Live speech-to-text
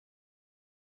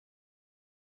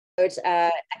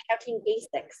accounting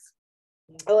basics.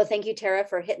 Oh, thank you, Tara,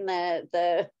 for hitting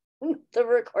the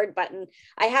record button.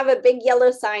 I have a big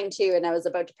yellow sign too, and I was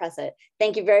about to press it.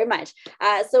 Thank you very much.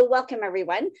 So welcome,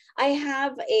 everyone. I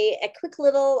have a quick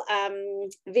little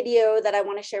video that I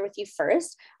want to share with you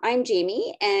first. I'm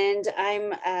Jamie, and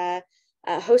I'm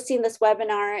hosting this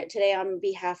webinar today on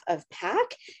behalf of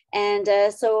PAC. And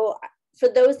so for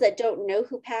those that don't know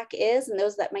who PAC is, and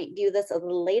those that might view this a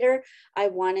little later, I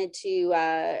wanted to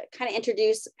kind of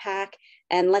introduce PAC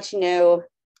and let you know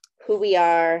who we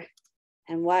are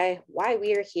and why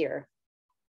we are here.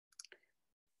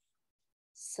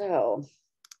 So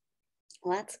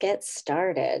let's get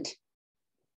started.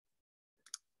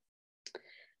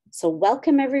 So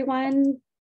welcome, everyone.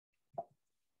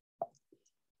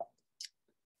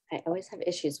 I always have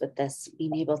issues with this,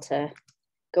 being able to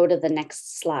go to the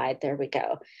next slide. There we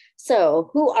go. So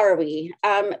who are we?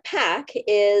 PAC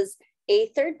is a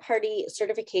third-party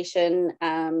certification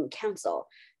council.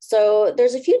 So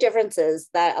there's a few differences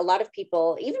that a lot of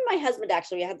people, even my husband,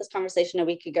 actually, we had this conversation a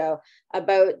week ago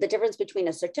about the difference between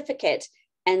a certificate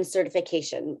and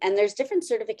certification. And there's different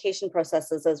certification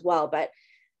processes as well, but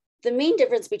the main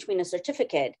difference between a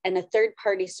certificate and a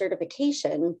third-party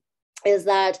certification is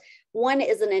that one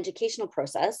is an educational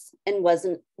process and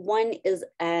one is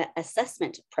an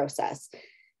assessment process.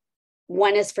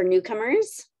 One is for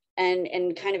newcomers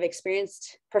and kind of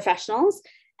experienced professionals.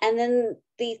 And then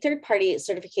the third-party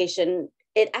certification,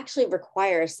 it actually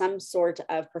requires some sort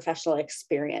of professional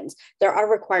experience. There are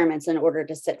requirements in order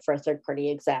to sit for a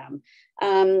third-party exam.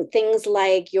 Things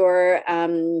like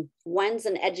one's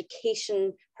an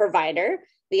education provider.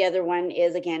 The other one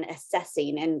is, again,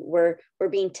 assessing, and we're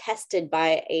being tested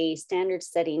by a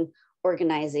standard-setting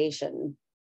organization.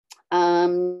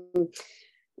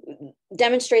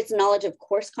 Demonstrates knowledge of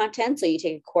course content. So you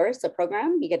take a course, a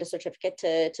program, you get a certificate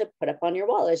to put up on your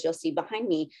wall, as you'll see behind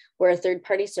me, where a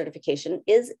third-party certification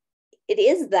is. It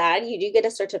is that you do get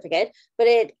a certificate, but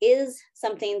it is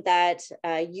something that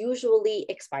usually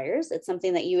expires. It's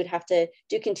something that you would have to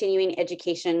do continuing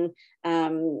education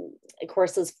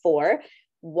courses for.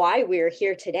 Why we're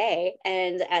here today,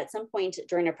 and at some point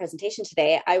during our presentation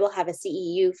today, I will have a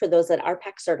CEU for those that are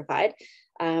PAC certified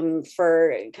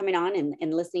for coming on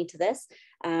and listening to this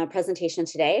presentation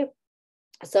today.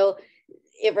 So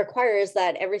it requires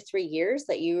that every 3 years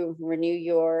that you renew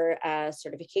your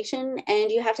certification,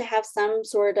 and you have to have some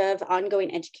sort of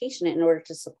ongoing education in order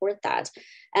to support that.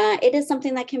 It is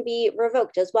something that can be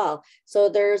revoked as well. So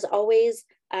there's always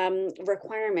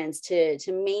requirements to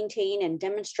maintain and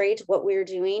demonstrate what we're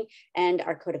doing and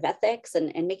our code of ethics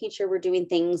and making sure we're doing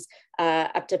things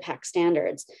up to PAC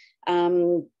standards.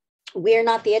 We're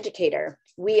not the educator.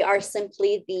 We are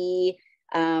simply the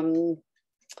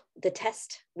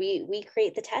test. We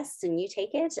create the tests and you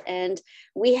take it, and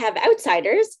we have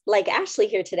outsiders like Ashley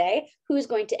here today who's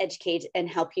going to educate and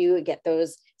help you get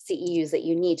those CEUs that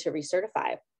you need to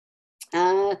recertify.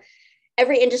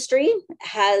 Every industry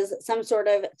has some sort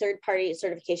of third-party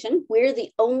certification. We're the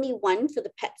only one for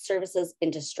the pet services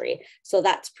industry. So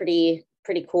that's pretty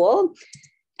cool.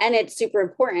 And it's super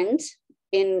important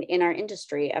in our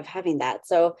industry of having that.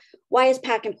 So why is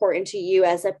PAC important to you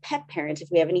as a pet parent? If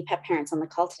we have any pet parents on the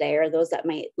call today, or those that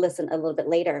might listen a little bit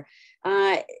later,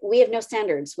 we have no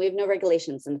standards. We have no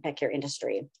regulations in the pet care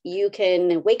industry. You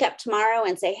can wake up tomorrow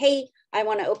and say, hey, I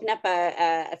want to open up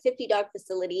a 50-dog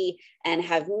facility and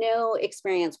have no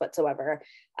experience whatsoever.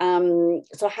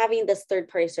 So having this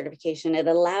third-party certification, it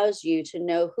allows you to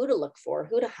know who to look for,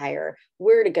 who to hire,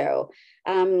 where to go.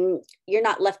 You're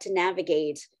not left to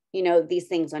navigate these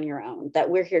things on your own, that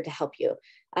we're here to help you.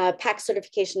 PAC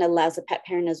certification allows a pet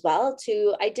parent as well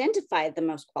to identify the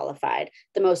most qualified,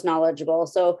 the most knowledgeable.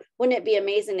 So wouldn't it be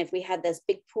amazing if we had this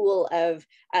big pool of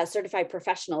certified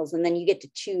professionals, and then you get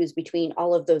to choose between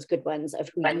all of those good ones of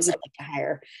who you would like to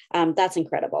hire? That's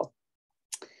incredible.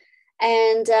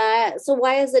 And so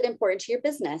why is it important to your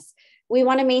business? We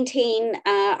want to maintain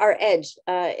our edge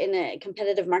in a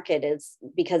competitive market. It's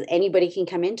because anybody can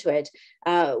come into it.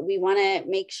 We want to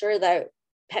make sure that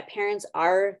pet parents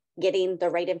are getting the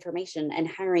right information and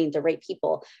hiring the right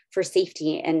people for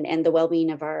safety and the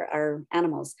well-being of our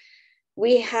animals.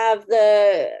 We have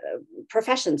the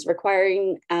professions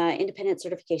requiring independent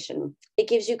certification. It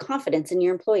gives you confidence in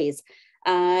your employees.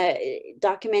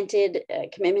 Documented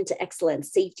commitment to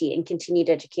excellence, safety, and continued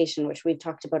education, which we've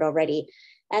talked about already.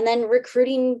 And then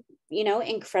recruiting,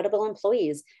 incredible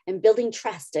employees and building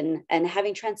trust and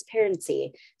having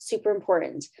transparency, super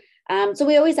important. So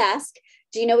we always ask,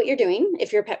 do you know what you're doing?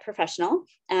 If you're a pet professional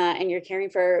and you're caring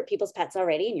for people's pets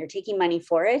already and you're taking money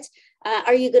for it,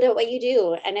 are you good at what you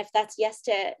do? And if that's yes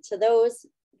to those,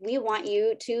 we want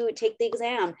you to take the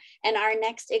exam. And our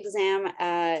next exam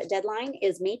deadline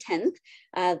is May 10th.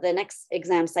 The next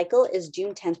exam cycle is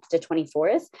June 10th to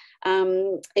 24th.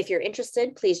 If you're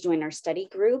interested, please join our study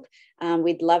group.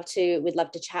 We'd love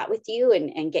to chat with you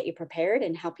and get you prepared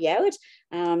and help you out.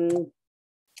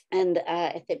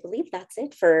 I believe that's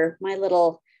it for my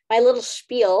little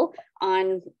spiel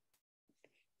on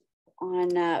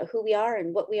who we are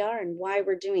and what we are and why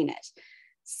we're doing it.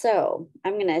 So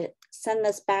I'm going to send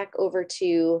this back over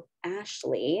to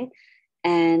Ashley,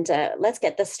 and let's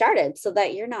get this started so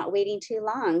that you're not waiting too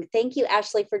long. Thank you,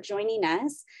 Ashley, for joining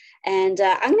us. And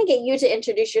I'm going to get you to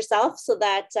introduce yourself so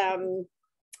that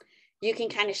you can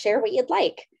kind of share what you'd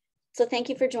like. So thank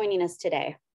you for joining us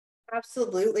today.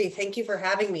 Absolutely. Thank you for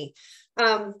having me.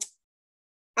 I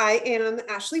am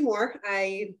Ashley Moore.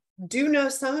 I do know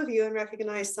some of you and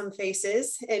recognize some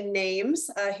faces and names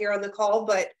here on the call,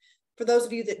 but for those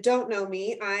of you that don't know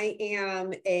me, I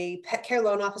am a pet care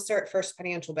loan officer at First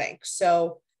Financial Bank.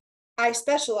 So I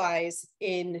specialize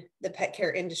in the pet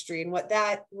care industry. And what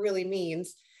that really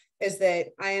means is that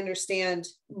I understand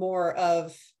more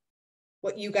of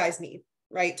what you guys need,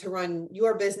 right? To run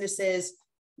your businesses,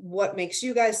 what makes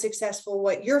you guys successful,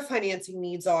 what your financing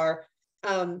needs are.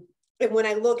 And when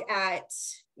I look at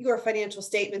your financial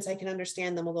statements, I can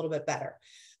understand them a little bit better.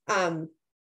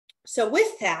 So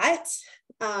with that,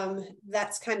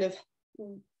 that's kind of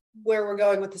where we're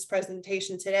going with this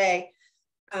presentation today.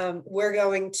 We're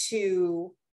going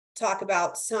to talk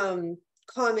about some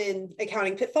common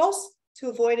accounting pitfalls to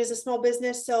avoid as a small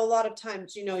business. So a lot of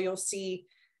times, you'll see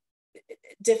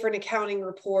different accounting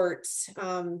reports,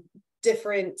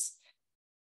 different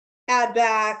add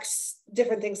backs,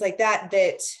 different things like that,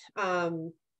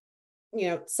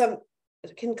 some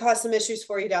can cause some issues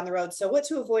for you down the road. So what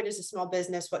to avoid as a small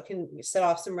business, what can set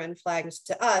off some red flags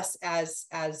to us as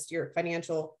your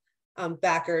financial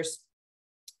backers.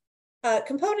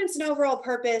 Components and overall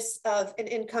purpose of an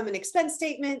income and expense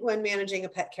statement when managing a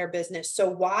pet care business. So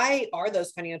why are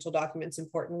those financial documents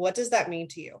important? What does that mean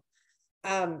to you?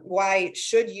 Why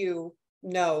should you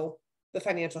know the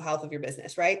financial health of your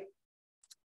business, right?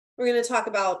 We're going to talk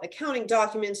about accounting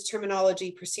documents,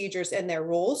 terminology, procedures, and their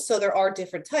rules. So there are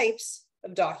different types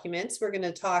of documents. We're going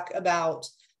to talk about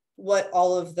what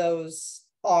all of those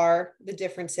are, the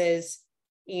differences,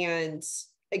 and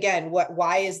again,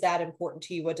 why is that important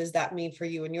to you? What does that mean for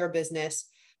you and your business?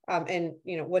 And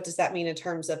what does that mean in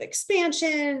terms of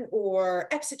expansion or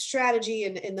exit strategy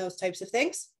and those types of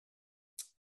things?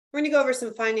 We're going to go over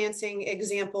some financing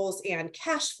examples and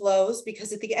cash flows,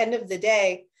 because at the end of the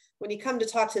day, when you come to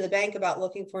talk to the bank about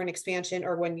looking for an expansion,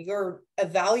 or when you're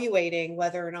evaluating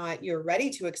whether or not you're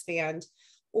ready to expand,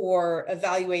 or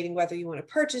evaluating whether you want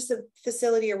to purchase a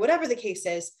facility or whatever the case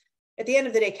is, at the end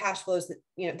of the day, cash flow is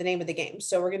the name of the game.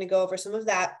 So we're going to go over some of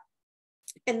that.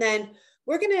 And then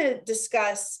we're going to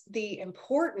discuss the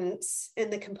importance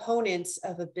and the components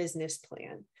of a business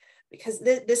plan, because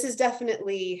this is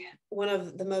definitely one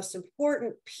of the most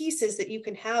important pieces that you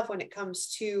can have when it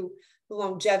comes to the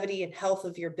longevity and health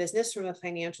of your business from a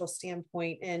financial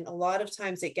standpoint. And a lot of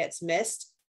times it gets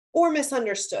missed or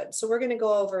misunderstood. So we're going to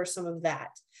go over some of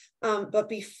that. But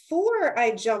before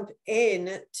I jump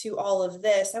in to all of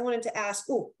this, I wanted to ask,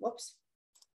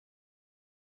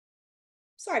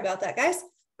 sorry about that, guys.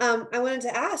 I wanted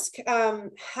to ask,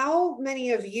 how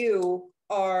many of you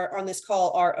are on this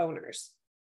call are owners?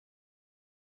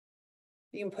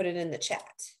 You can put it in the chat.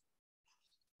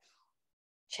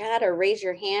 Chat or raise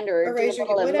your hand or do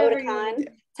a little emoticon. Let's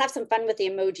have some fun with the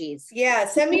emojis. Yeah,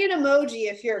 send me an emoji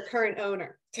if you're a current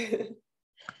owner.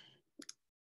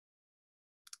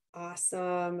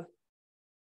 Awesome.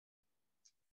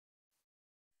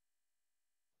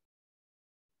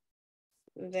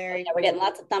 Very cool. We're getting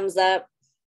lots of thumbs up.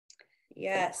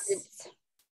 Yes.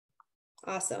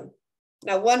 Awesome.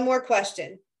 Now, one more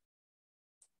question.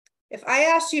 If I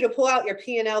asked you to pull out your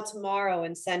P&L tomorrow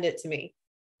and send it to me,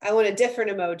 I want a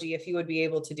different emoji if you would be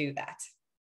able to do that.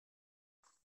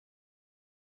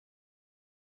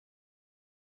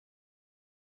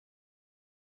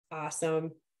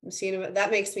 Awesome. I'm seeing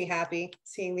that makes me happy,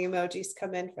 seeing the emojis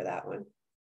come in for that one.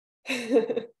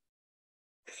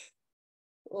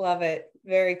 Love it.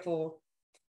 Very cool.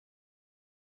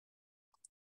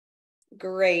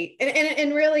 Great.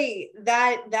 And really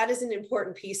that is an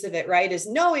important piece of it, right? Is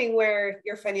knowing where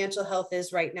your financial health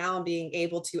is right now and being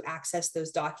able to access those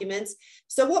documents.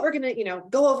 So what we're going to,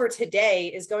 go over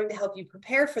today is going to help you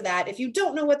prepare for that. If you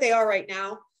don't know what they are right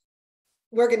now,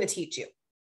 we're going to teach you.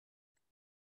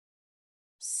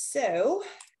 So,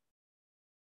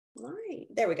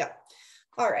 there we go.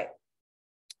 All right.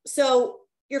 So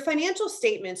your financial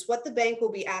statements, what the bank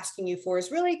will be asking you for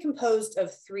is really composed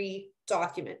of 3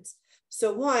 documents.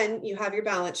 So one, you have your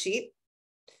balance sheet,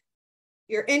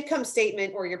 your income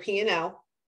statement or your P&L,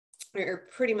 are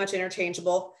pretty much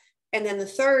interchangeable. And then the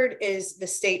third is the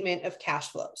statement of cash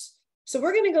flows. So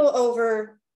we're going to go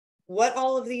over what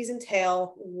all of these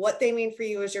entail, what they mean for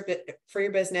you as for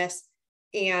your business,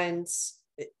 and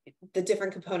the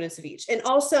different components of each. And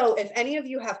also, if any of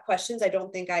you have questions, I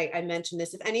don't think I mentioned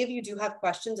this. If any of you do have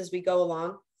questions as we go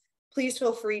along, please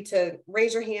feel free to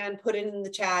raise your hand, put it in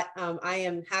the chat. I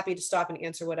am happy to stop and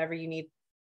answer whatever you need.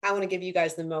 I want to give you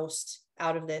guys the most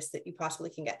out of this that you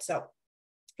possibly can get. So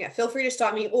yeah, feel free to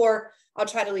stop me, or I'll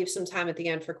try to leave some time at the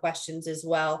end for questions as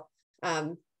well.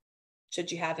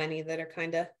 Should you have any that are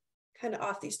kind of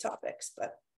off these topics,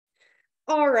 but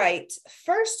all right.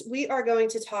 First, we are going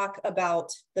to talk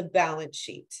about the balance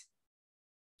sheet.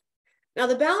 Now,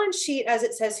 the balance sheet, as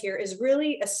it says here, is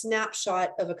really a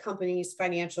snapshot of a company's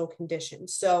financial condition.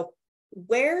 So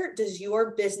where does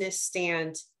your business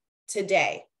stand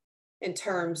today in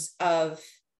terms of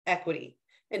equity?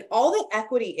 And all that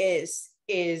equity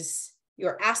is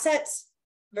your assets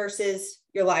versus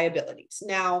your liabilities.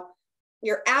 Now,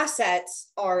 your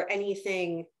assets are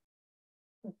anything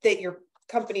that your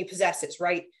company possesses,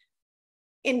 right?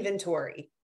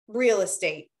 Inventory, real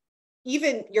estate,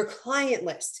 even your client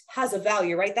list has a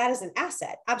value, right? That is an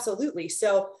asset, absolutely.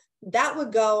 So that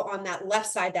would go on that left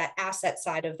side, that asset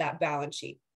side of that balance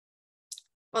sheet.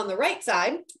 On the right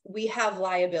side, we have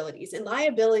liabilities, and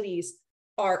liabilities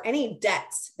are any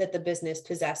debts that the business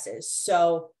possesses.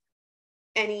 So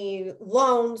any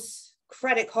loans,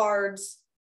 credit cards,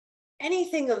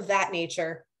 anything of that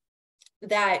nature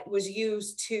that was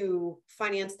used to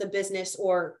finance the business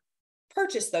or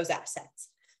purchase those assets.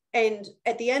 And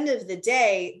at the end of the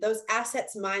day, those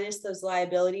assets minus those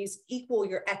liabilities equal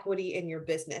your equity in your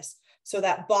business. So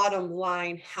that bottom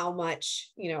line, how much,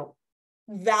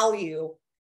 value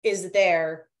is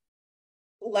there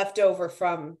left over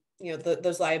from,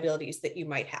 those liabilities that you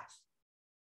might have.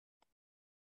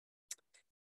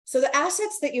 So the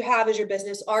assets that you have as your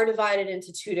business are divided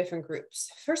into 2 different groups.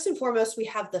 First and foremost, we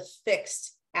have the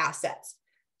fixed assets.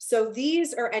 So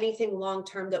these are anything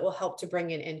long-term that will help to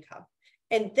bring in income.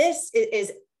 And this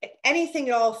is anything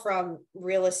at all from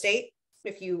real estate,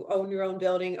 if you own your own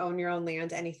building, own your own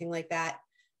land, anything like that,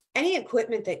 any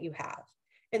equipment that you have.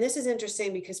 And this is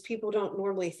interesting because people don't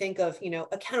normally think of,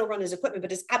 a kennel run as equipment,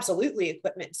 but it's absolutely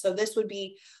equipment. So this would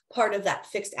be part of that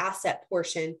fixed asset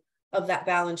portion of that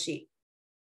balance sheet.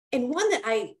 And one that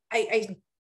I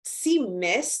see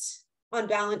missed on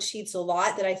balance sheets a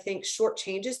lot that I think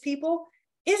shortchanges people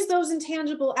is those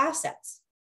intangible assets.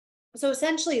 So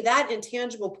essentially that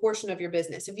intangible portion of your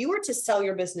business, if you were to sell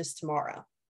your business tomorrow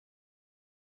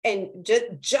and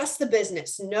just the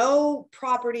business, no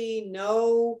property,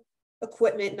 no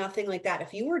equipment, nothing like that.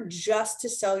 If you were just to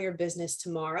sell your business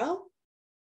tomorrow,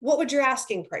 what would your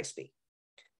asking price be?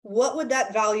 What would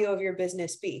that value of your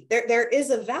business be? There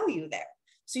is a value there.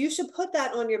 So you should put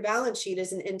that on your balance sheet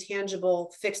as an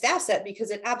intangible fixed asset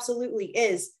because it absolutely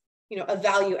is, a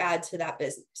value add to that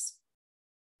business.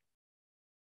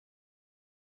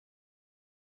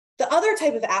 The other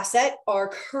type of asset are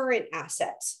current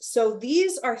assets. So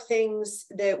these are things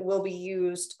that will be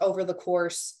used over the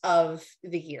course of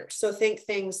the year. So think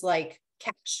things like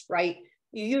cash, right?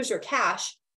 You use your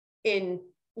cash in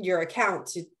your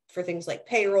account for things like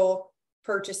payroll,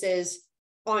 purchases,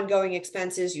 ongoing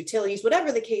expenses, utilities,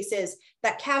 whatever the case is.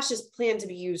 That cash is planned to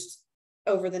be used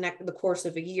over the course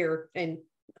of a year, and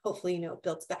hopefully, it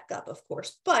builds back up, of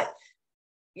course, but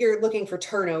you're looking for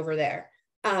turnover there.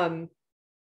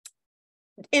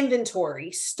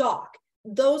 Inventory, stock,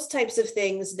 those types of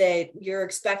things that you're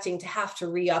expecting to have to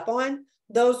re-up on,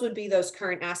 those would be those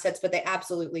current assets, but they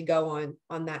absolutely go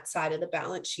on that side of the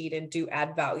balance sheet and do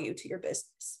add value to your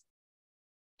business.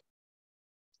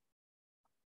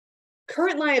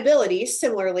 Current liabilities,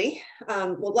 similarly,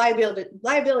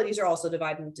 liabilities are also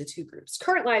divided into 2 groups.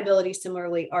 Current liabilities,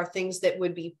 similarly, are things that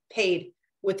would be paid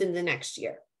within the next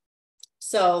year.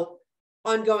 So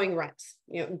ongoing rents,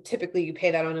 typically you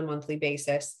pay that on a monthly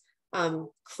basis.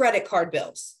 Credit card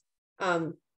bills,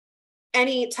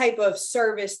 any type of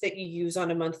service that you use on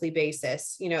a monthly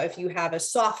basis. If you have a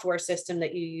software system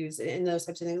that you use and those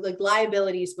types of things, like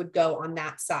liabilities would go on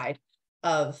that side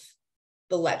of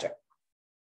the ledger.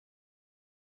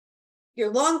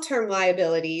 Your long-term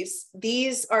liabilities,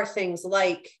 these are things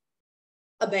like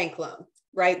a bank loan,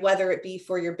 right? Whether it be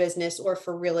for your business or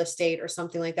for real estate or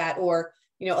something like that, or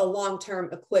a long-term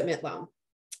equipment loan.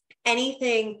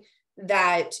 Anything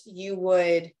that you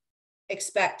would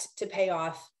expect to pay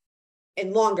off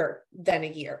in longer than a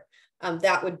year.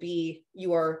 that would be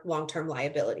your long-term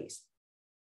liabilities.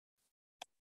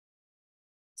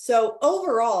 So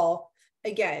overall,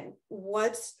 again,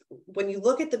 when you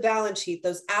look at the balance sheet,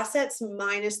 those assets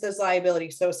minus those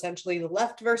liabilities, so essentially the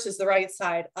left versus the right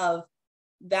side of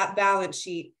that balance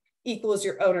sheet equals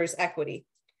your owner's equity.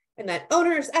 And that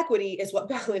owner's equity is what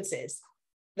balances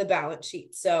the balance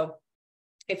sheet. So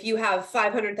if you have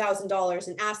 $500,000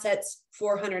 in assets,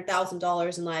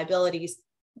 $400,000 in liabilities,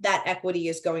 that equity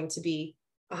is going to be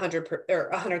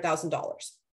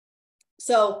 $100,000.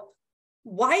 So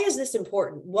why is this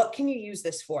important? What can you use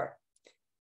this for?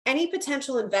 Any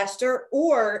potential investor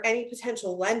or any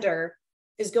potential lender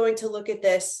is going to look at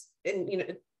this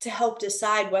and, to help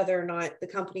decide whether or not the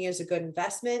company is a good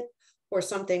investment or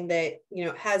something that,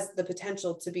 has the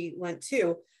potential to be lent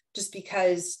to, just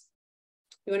because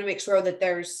you want to make sure that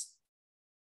there's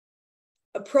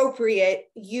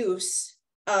appropriate use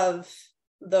of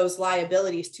those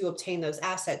liabilities to obtain those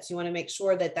assets. You want to make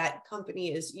sure that that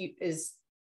company is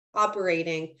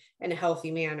operating in a healthy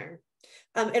manner.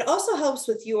 It also helps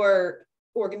with your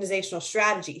organizational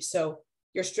strategy. So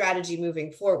your strategy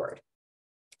moving forward.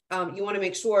 You want to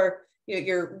make sure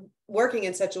you're working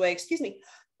in such a way, excuse me,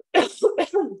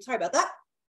 sorry about that,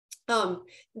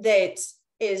 that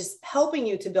is helping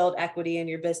you to build equity in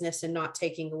your business and not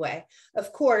taking away.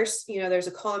 Of course, there's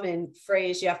a common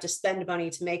phrase, you have to spend money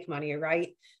to make money,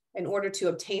 right? In order to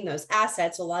obtain those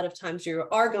assets, a lot of times you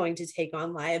are going to take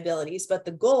on liabilities, but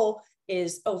the goal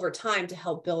is over time to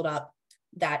help build up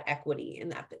that equity in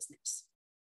that business.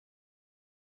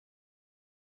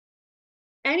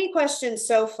 Any questions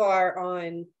so far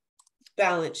on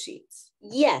balance sheets?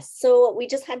 Yes. So we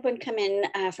just had one come in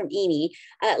from Amy.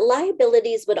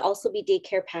 Liabilities would also be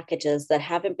daycare packages that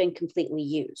haven't been completely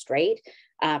used, right?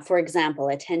 For example,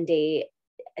 a 10-day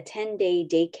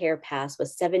daycare pass with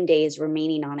 7 days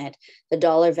remaining on it. The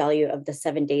dollar value of the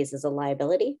 7 days is a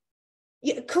liability.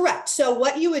 Yeah, correct. So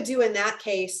what you would do in that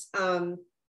case,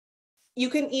 you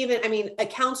can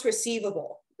accounts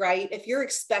receivable, right? If you're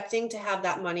expecting to have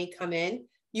that money come in,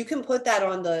 you can put that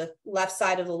on the left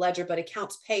side of the ledger, but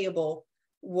accounts payable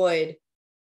would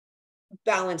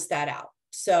balance that out.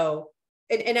 So,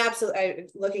 and absolutely,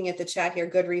 looking at the chat here,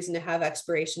 good reason to have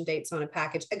expiration dates on a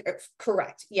package.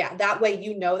 Correct. Yeah. That way,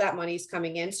 that money's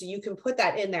coming in. So you can put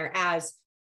that in there as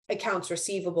accounts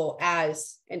receivable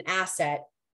as an asset,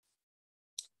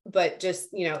 but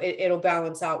just, it'll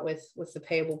balance out with the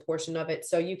payable portion of it.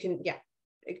 So you can,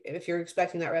 if you're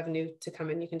expecting that revenue to come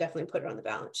in, you can definitely put it on the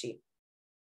balance sheet.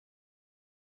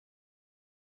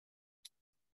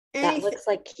 That looks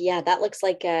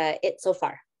like it so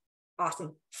far.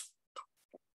 Awesome.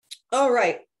 All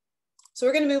right. So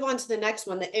we're going to move on to the next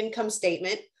one, the income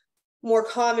statement, more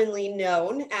commonly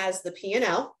known as the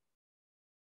P&L.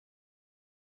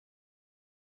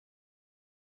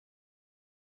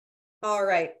 All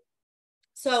right.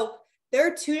 So there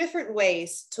are two different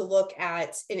ways to look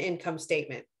at an income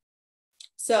statement.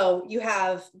 So you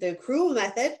have the accrual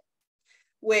method,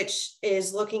 which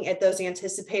is looking at those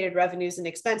anticipated revenues and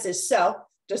expenses. So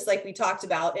just like we talked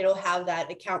about, it'll have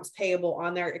that accounts payable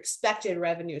on their expected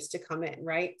revenues to come in,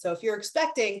 right? So if you're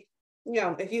expecting,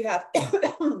 if you have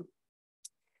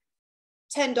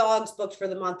 10 dogs booked for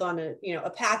the month on a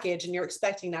package and you're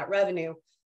expecting that revenue,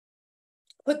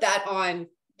 put that on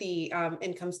the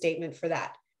income statement for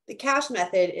that. The cash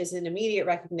method is an immediate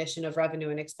recognition of revenue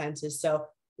and expenses. So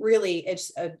really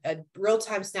it's a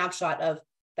real-time snapshot of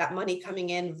that money coming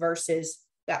in versus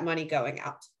that money going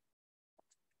out.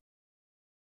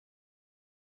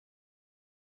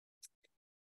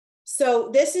 So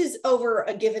this is over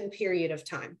a given period of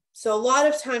time. So a lot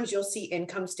of times you'll see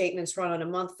income statements run on a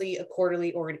monthly, a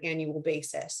quarterly, or an annual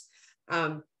basis.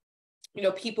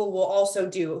 People will also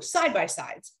do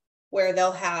side-by-sides where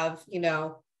they'll have,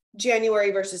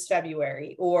 January versus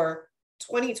February or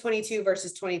 2022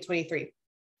 versus 2023.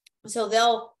 So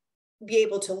they'll be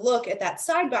able to look at that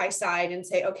side-by-side and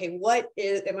say, okay,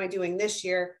 am I doing this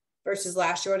year versus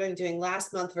last year? What am I doing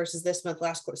last month versus this month,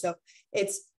 last quarter? So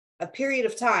it's a period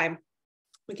of time.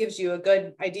 It gives you a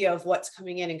good idea of what's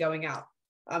coming in and going out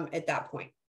at that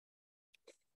point.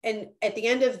 And at the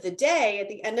end of the day, at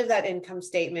the end of that income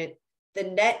statement, the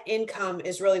net income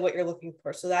is really what you're looking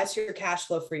for. So that's your cash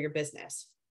flow for your business.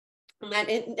 And that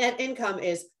net income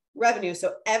is revenue.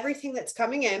 So everything that's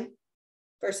coming in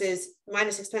versus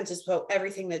minus expenses, so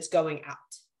everything that's going out.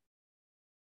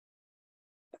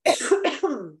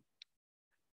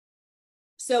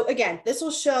 So again, this will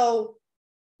show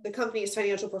the company's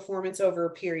financial performance over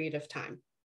a period of time.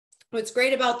 What's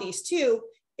great about these two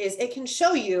is it can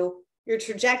show you your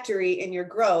trajectory and your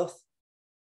growth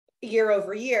year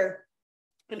over year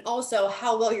and also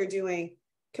how well you're doing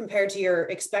compared to your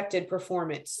expected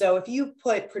performance. So if you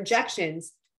put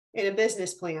projections in a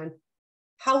business plan,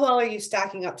 how well are you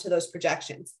stacking up to those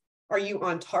projections? Are you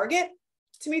on target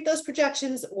to meet those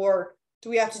projections, or do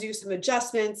we have to do some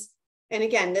adjustments? And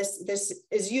again, this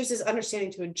is used as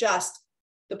understanding to adjust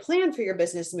the plan for your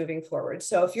business moving forward.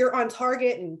 So if you're on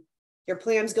target and your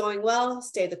plan's going well,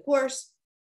 stay the course.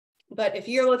 But if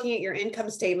you're looking at your income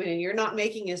statement and you're not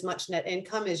making as much net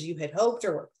income as you had hoped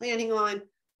or were planning on,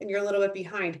 and you're a little bit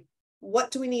behind, what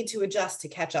do we need to adjust to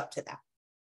catch up to that?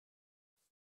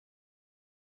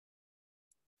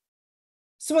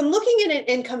 So when looking at an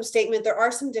income statement, there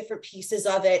are some different pieces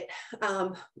of it.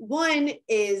 One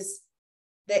is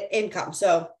the income.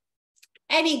 So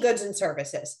any goods and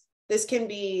services. This can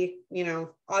be,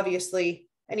 obviously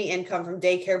any income from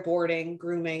daycare, boarding,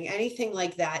 grooming, anything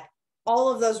like that.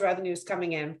 All of those revenues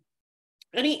coming in.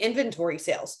 Any inventory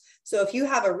sales. So if you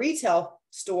have a retail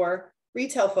store,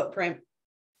 retail footprint,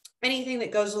 anything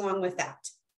that goes along with that.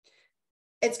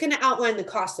 It's going to outline the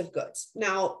cost of goods.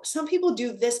 Now, some people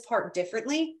do this part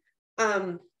differently.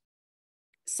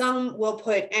 Some will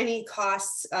put any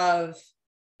costs of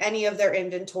any of their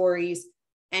inventories,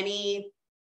 any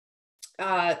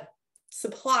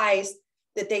supplies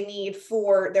that they need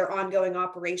for their ongoing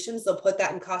operations. They'll put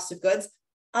that in cost of goods.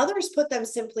 Others put them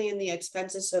simply in the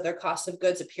expenses, so their cost of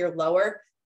goods appear lower.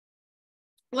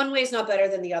 One way is not better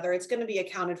than the other. It's going to be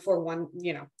accounted for one,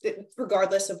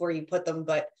 regardless of where you put them,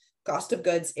 but cost of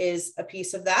goods is a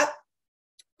piece of that.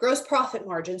 Gross profit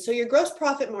margin. So your gross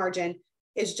profit margin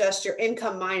is just your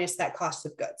income minus that cost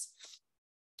of goods.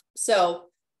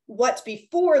 So what's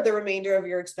before the remainder of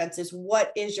your expenses?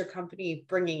 What is your company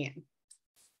bringing in?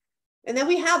 And then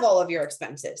we have all of your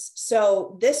expenses.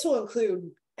 So this will include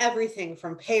everything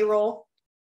from payroll,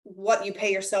 what you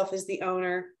pay yourself as the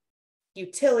owner,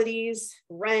 utilities,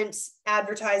 rent,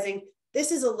 advertising.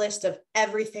 This is a list of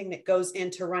everything that goes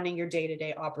into running your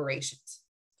day-to-day operations.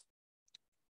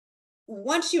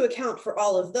 Once you account for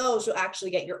all of those, you'll actually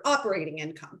get your operating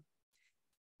income.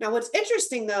 Now, what's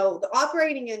interesting though, the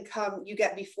operating income you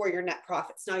get before your net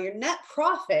profits. Now, your net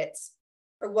profits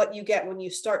are what you get when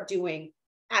you start doing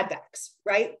add backs,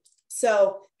 right?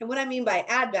 So, and what I mean by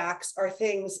add backs are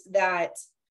things that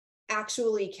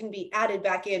actually can be added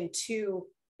back into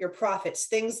your profits,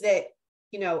 things that,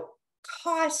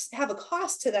 have a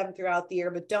cost to them throughout the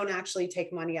year, but don't actually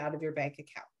take money out of your bank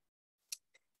account.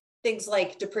 Things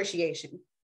like depreciation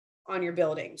on your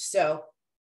building. So,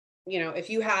 if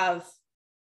you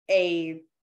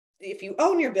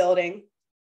own your building,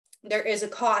 there is a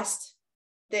cost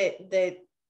that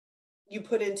you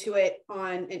put into it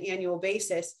on an annual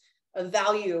basis, a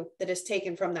value that is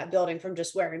taken from that building from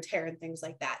just wear and tear and things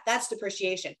like that. That's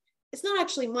depreciation. It's not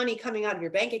actually money coming out of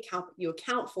your bank account, but you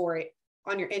account for it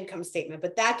on your income statement,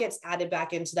 but that gets added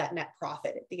back into that net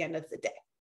profit at the end of the day.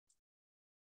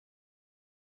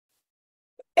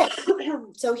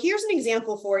 So here's an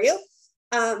example for you.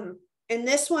 And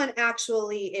this one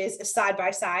actually is a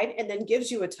side-by-side and then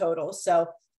gives you a total. So a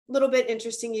little bit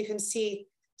interesting. You can see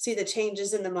the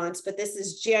changes in the months, but this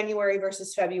is January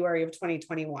versus February of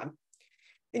 2021.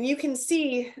 And you can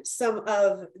see some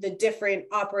of the different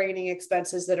operating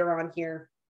expenses that are on here,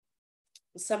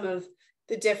 some of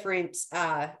the different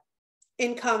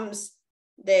incomes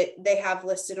that they have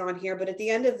listed on here. But at the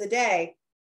end of the day,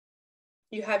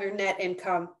 you have your net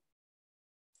income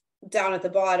down at the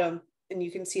bottom, and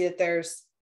you can see that there's,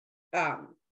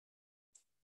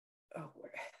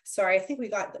 sorry, I think we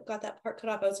got that part cut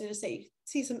off. I was going to say, you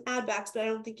see some add backs, but I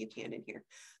don't think you can in here.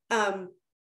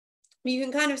 You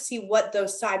can kind of see what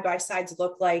those side-by-sides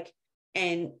look like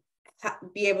and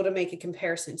be able to make a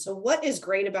comparison. So what is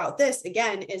great about this,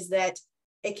 again, is that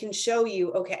it can show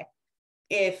you, okay,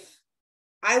 if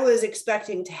I was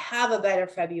expecting to have a better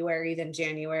February than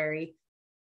January,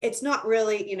 it's not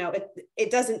really, it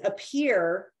doesn't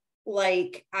appear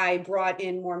like I brought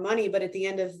in more money, but at the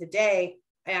end of the day,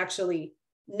 I actually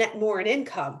net more in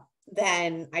income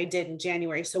than I did in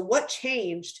January. So what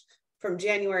changed from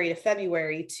January to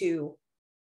February to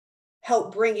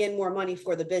help bring in more money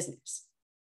for the business?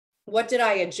 What did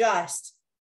I adjust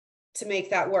to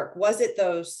make that work? Was it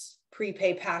those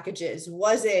prepay packages?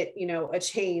 Was it, a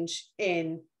change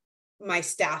in my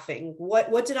staffing?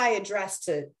 What did I address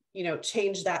to,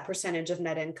 change that percentage of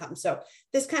net income? So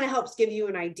this kind of helps give you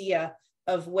an idea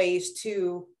of ways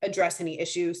to address any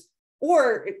issues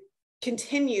or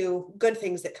continue good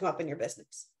things that come up in your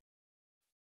business.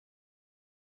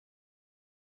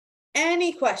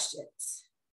 Any questions?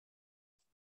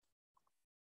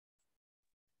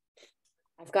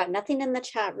 I've got nothing in the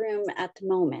chat room at the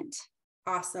moment.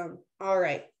 Awesome. All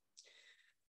right.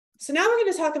 So now we're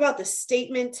going to talk about the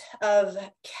statement of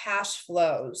cash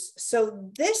flows. So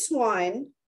this one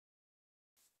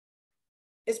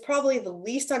is probably the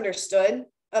least understood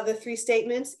of the three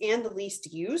statements and the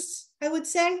least used, I would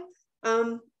say,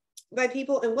 by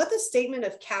people. And what the statement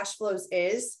of cash flows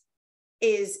is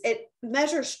it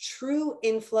measures true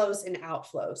inflows and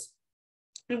outflows.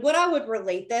 And what I would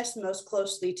relate this most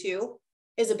closely to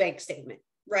is a bank statement,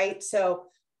 right? So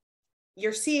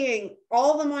you're seeing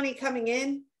all the money coming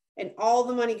in and all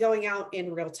the money going out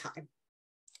in real time.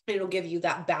 And it'll give you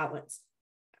that balance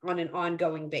on an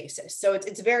ongoing basis. So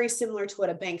it's very similar to what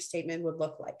a bank statement would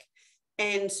look like.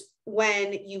 And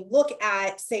when you look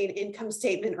at, say, an income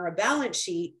statement or a balance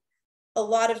sheet, a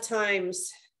lot of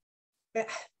times,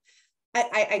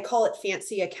 I call it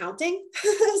fancy accounting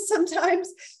sometimes,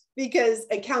 because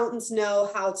accountants know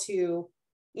how to,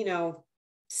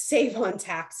 save on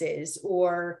taxes,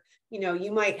 or,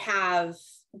 you might have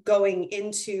going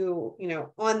into,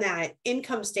 on that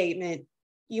income statement,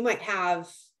 you might have,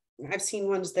 I've seen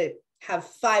ones that have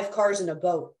 5 cars in a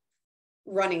boat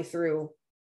running through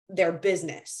their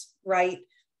business, right?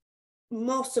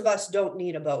 Most of us don't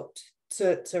need a boat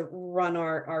to run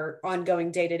our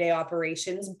ongoing day-to-day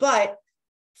operations, but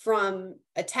from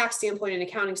a tax standpoint and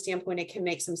accounting standpoint, it can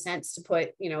make some sense to put,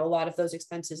 a lot of those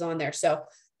expenses on there. So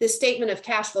this statement of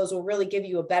cash flows will really give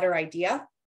you a better idea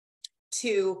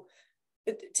to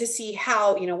see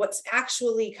how, what's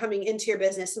actually coming into your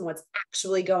business and what's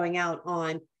actually going out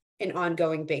on an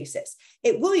ongoing basis.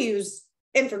 It will use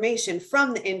information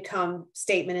from the income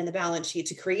statement and the balance sheet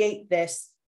to create this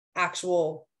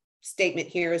actual statement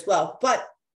here as well. But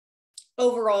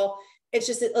overall, it's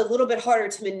just a little bit harder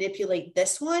to manipulate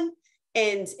this one.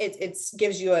 And it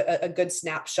gives you a good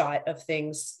snapshot of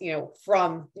things,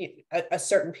 from a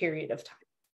certain period of time.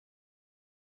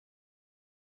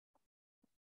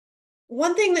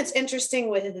 One thing that's interesting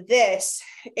with this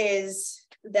is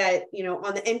that,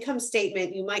 on the income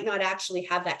statement, you might not actually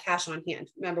have that cash on hand.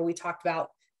 Remember, we talked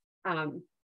about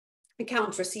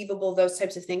accounts receivable, those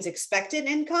types of things, expected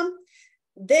income.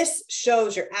 This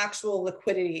shows your actual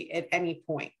liquidity at any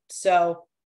point. So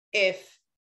if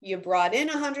you brought in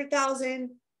 100,000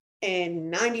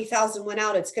 and 90,000 went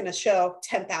out, it's going to show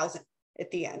 10,000 at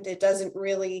the end. It doesn't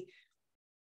really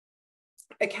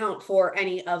account for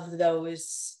any of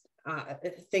those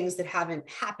things that haven't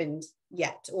happened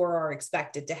yet or are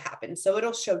expected to happen. So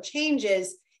it'll show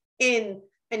changes in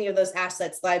any of those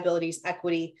assets, liabilities,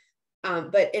 equity,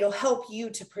 but it'll help you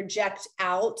to project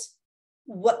out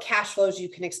what cash flows you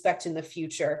can expect in the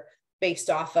future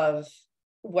based off of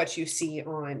what you see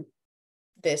on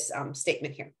this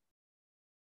statement here.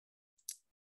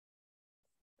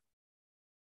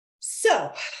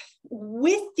 So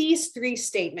with these three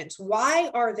statements, why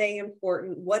are they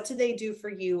important? What do they do for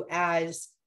you as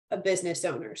a business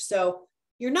owner? So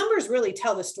your numbers really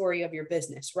tell the story of your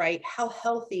business, right? How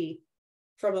healthy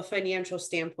from a financial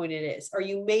standpoint it is. Are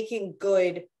you making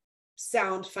good,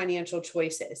 sound financial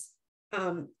choices?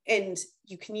 And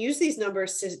you can use these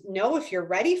numbers to know if you're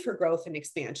ready for growth and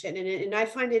expansion. And I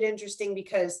find it interesting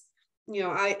because,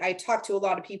 I talk to a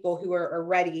lot of people who are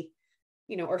ready,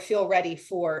 or feel ready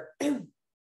for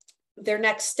their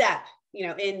next step,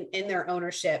 in their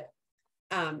ownership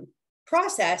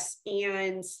process.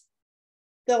 And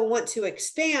they'll want to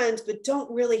expand, but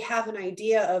don't really have an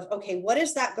idea of, okay, what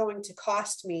is that going to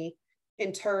cost me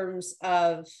in terms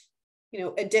of,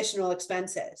 additional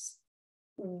expenses?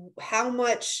 How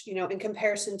much, in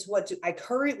comparison to what I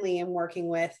currently am working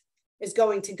with is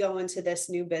going to go into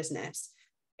this new business.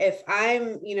 If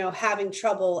I'm, having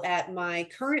trouble at my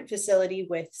current facility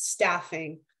with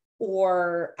staffing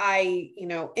or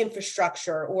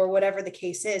infrastructure or whatever the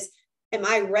case is, am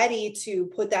I ready to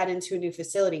put that into a new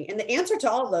facility? And the answer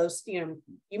to all of those, you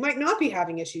might not be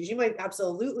having issues. You might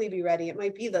absolutely be ready. It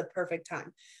might be the perfect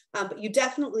time. But you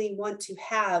definitely want to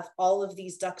have all of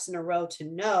these ducks in a row to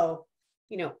know,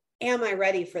 am I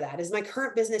ready for that? Is my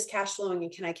current business cash flowing,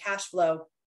 and can I cash flow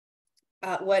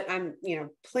what I'm,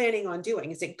 planning on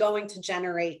doing? Is it going to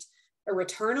generate a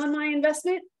return on my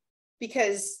investment?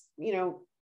 Because,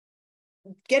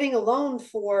 getting a loan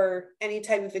for any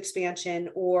type of expansion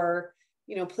or,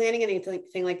 planning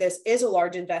anything like this is a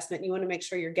large investment. You want to make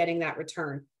sure you're getting that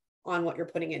return on what you're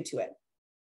putting into it.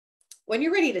 When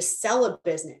you're ready to sell a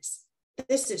business,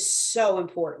 this is so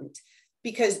important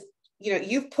because,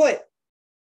 you've put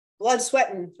blood,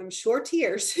 sweat, and I'm sure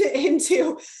tears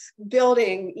into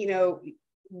building,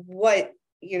 what,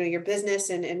 your business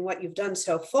and what you've done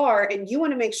so far. And you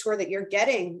want to make sure that you're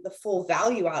getting the full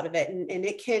value out of it. And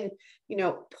it can,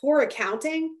 poor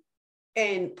accounting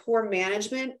and poor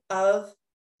management of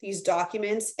these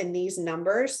documents and these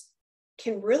numbers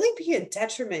can really be a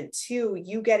detriment to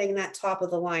you getting that top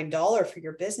of the line dollar for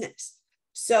your business.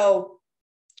 So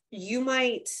you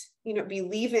might, be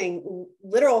leaving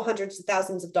literal hundreds of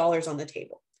thousands of dollars on the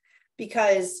table,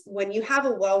 because when you have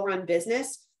a well-run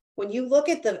business, when you look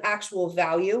at the actual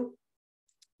value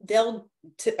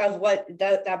of what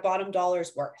that bottom dollar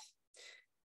is worth,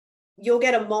 you'll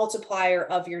get a multiplier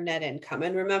of your net income.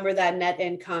 And remember that net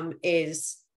income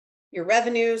is your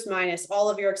revenues minus all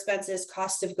of your expenses,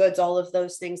 cost of goods, all of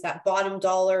those things, that bottom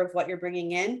dollar of what you're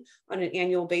bringing in on an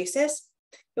annual basis,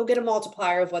 you'll get a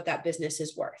multiplier of what that business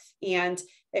is worth. And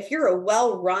if you're a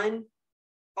well-run,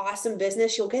 awesome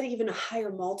business, you'll get even a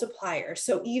higher multiplier.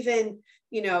 So even,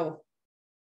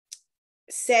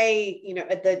 say,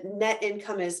 the net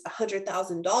income is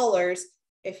 $100,000.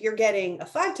 If you're getting a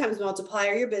 5 times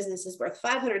multiplier, your business is worth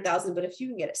 500,000. But if you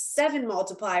can get a 7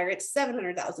 multiplier, it's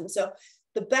 700,000. So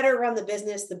the better run the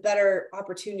business, the better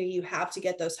opportunity you have to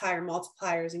get those higher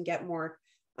multipliers and get more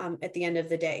at the end of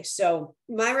the day. So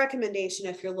my recommendation,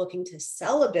 if you're looking to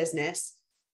sell a business,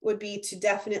 would be to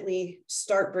definitely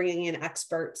start bringing in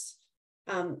experts,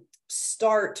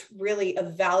 start really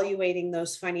evaluating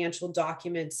those financial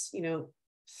documents,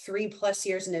 3+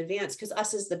 years in advance, because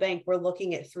us as the bank, we're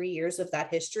looking at 3 years of that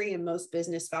history, and most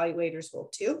business valuators will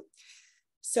too.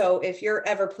 So if you're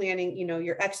ever planning,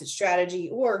 your exit strategy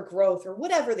or growth or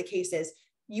whatever the case is,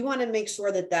 you want to make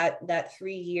sure that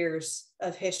 3 years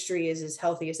of history is as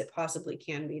healthy as it possibly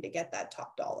can be to get that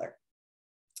top dollar.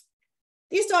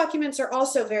 These documents are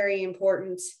also very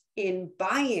important in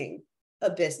buying a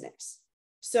business.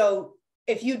 So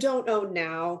if you don't own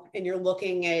now and you're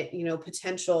looking at,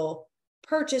 potential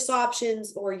purchase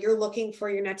options, or you're looking for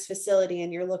your next facility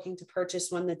and you're looking to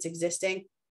purchase one that's existing,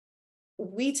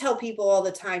 we tell people all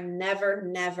the time, never,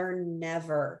 never,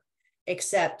 never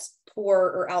accept poor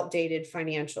or outdated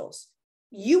financials.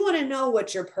 You want to know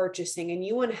what you're purchasing, and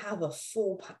you want to have a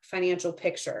full financial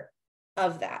picture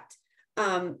of that.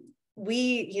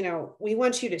 We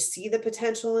want you to see the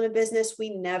potential in a business.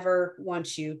 We never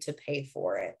want you to pay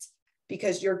for it,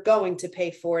 because you're going to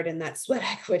pay for it in that sweat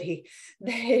equity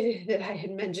that I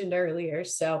had mentioned earlier.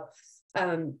 So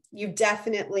you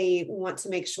definitely want to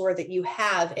make sure that you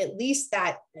have at least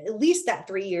that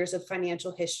 3 years of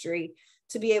financial history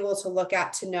to be able to look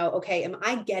at, to know, okay, am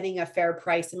I getting a fair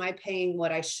price? Am I paying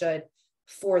what I should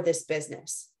for this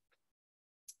business?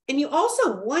 And you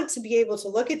also want to be able to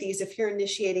look at these if you're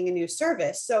initiating a new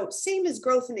service. So same as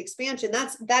growth and expansion,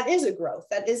 that is a growth,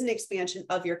 that is an expansion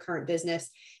of your current business.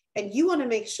 And you want to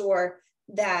make sure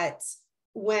that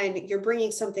when you're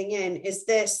bringing something in, is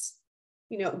this,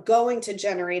 going to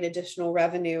generate additional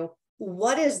revenue?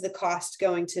 What is the cost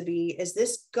going to be? Is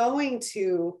this going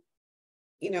to,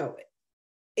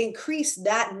 increase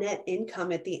that net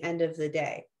income at the end of the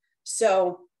day?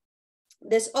 So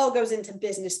this all goes into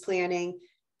business planning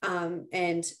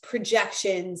and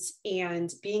projections,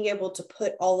 and being able to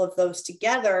put all of those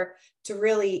together to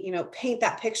really, paint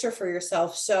that picture for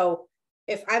yourself. So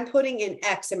if I'm putting in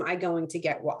X, am I going to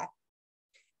get Y?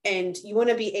 And you want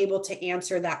to be able to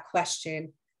answer that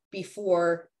question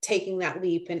before taking that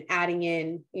leap and adding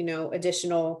in,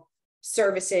 additional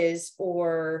services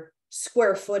or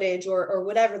square footage or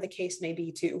whatever the case may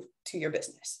be to your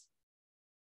business.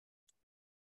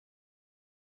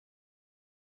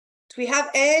 Do we have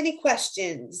any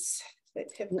questions that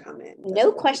have come in?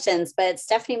 No questions, but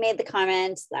Stephanie made the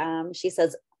comment. She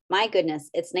says, my goodness,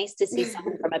 it's nice to see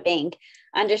someone from a bank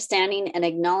understanding and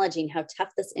acknowledging how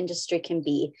tough this industry can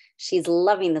be. She's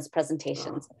loving this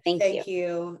presentation. So thank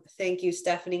you. Thank you,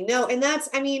 Stephanie. No, and that's,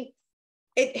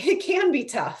 it can be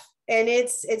tough. And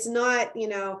it's not,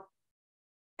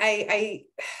 I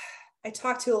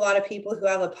talk to a lot of people who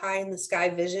have a pie in the sky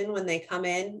vision when they come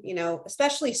in,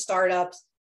 especially startups,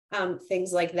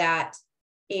 things like that.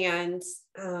 And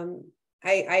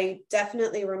I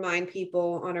definitely remind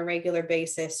people on a regular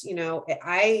basis,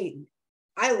 I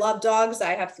love dogs.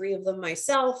 I have 3 of them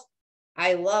myself.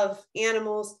 I love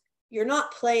animals. You're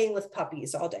not playing with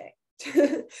puppies all day.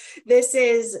 This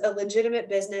is a legitimate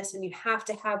business, and you have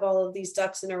to have all of these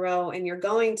ducks in a row, and you're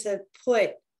going to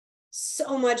put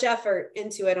so much effort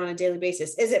into it on a daily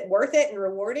basis. Is it worth it and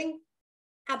rewarding?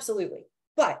 Absolutely.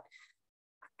 But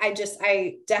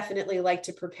I definitely like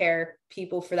to prepare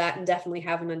people for that, and definitely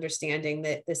have an understanding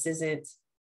that this isn't,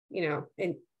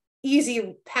 an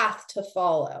easy path to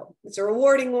follow. It's a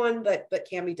rewarding one, but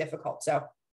can be difficult. So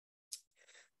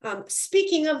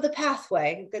speaking of the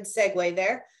pathway, good segue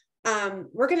there.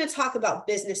 We're going to talk about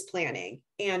business planning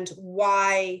and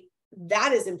why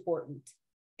that is important.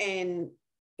 And,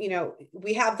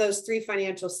 we have those 3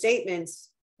 financial statements,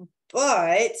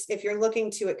 But if you're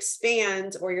looking to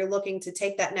expand, or you're looking to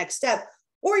take that next step,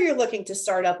 or you're looking to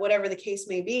start up, whatever the case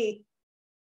may be,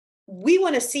 we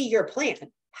want to see your plan.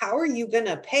 How are you going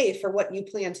to pay for what you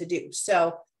plan to do?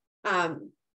 So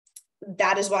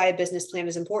that is why a business plan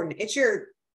is important. It's your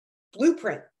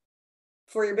blueprint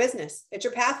for your business. It's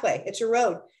your pathway. It's your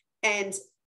road. And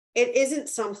it isn't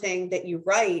something that you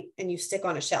write and you stick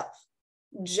on a shelf.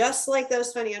 Just like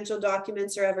those financial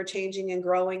documents are ever changing and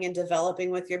growing and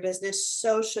developing with your business,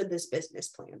 so should this business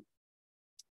plan.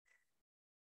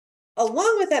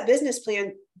 Along with that business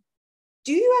plan,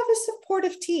 do you have a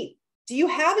supportive team? Do you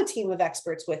have a team of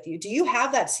experts with you? Do you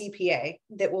have that CPA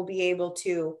that will be able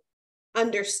to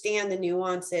understand the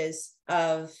nuances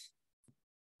of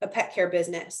a pet care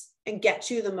business and get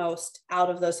you the most out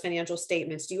of those financial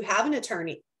statements? Do you have an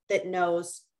attorney that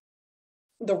knows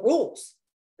the rules?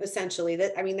 Essentially,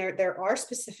 that, I mean, there are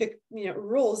specific,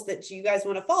 rules that you guys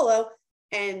want to follow,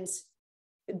 and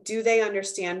do they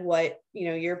understand what,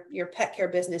 your pet care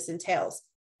business entails?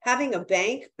 Having a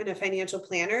bank and a financial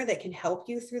planner that can help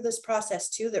you through this process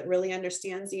too, that really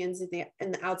understands the ins and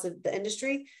the outs of the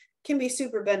industry, can be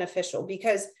super beneficial.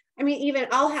 Because I mean, even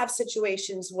I'll have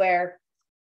situations where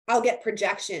I'll get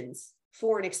projections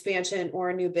for an expansion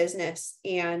or a new business,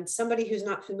 and somebody who's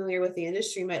not familiar with the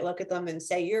industry might look at them and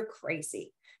say, "You're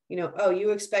crazy. Oh,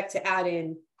 you expect to add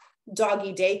in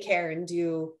doggy daycare and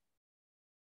do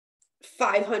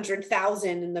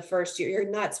 500,000 in the first year. You're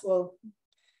nuts." Well,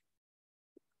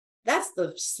 that's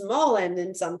the small end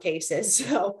in some cases.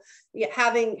 So yeah,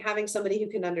 having somebody who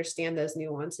can understand those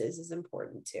nuances is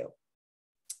important too.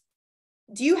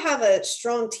 Do you have a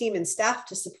strong team and staff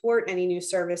to support any new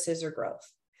services or growth?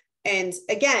 And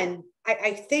again,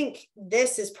 I think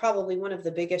this is probably one of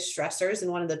the biggest stressors and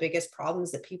one of the biggest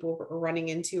problems that people are running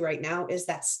into right now, is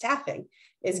that staffing,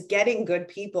 is getting good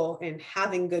people and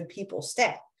having good people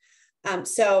stay.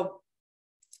 So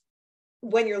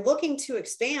when you're looking to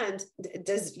expand,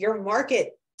 does your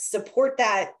market support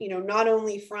that, not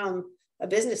only from a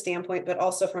business standpoint, but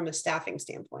also from a staffing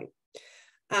standpoint?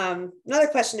 Another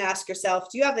question to ask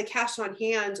yourself: do you have the cash on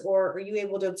hand, or are you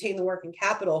able to obtain the working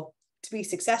capital to be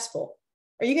successful?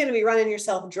 Are you going to be running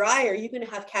yourself dry, or are you going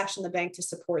to have cash in the bank to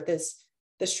support this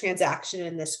transaction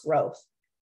and this growth?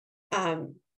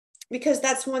 Because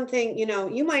that's one thing,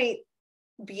 you might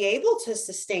be able to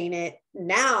sustain it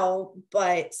now,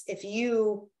 but if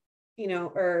you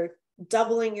are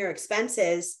doubling your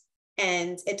expenses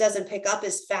and it doesn't pick up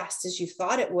as fast as you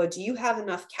thought it would, do you have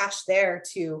enough cash there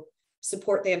to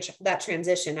support that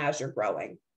transition as you're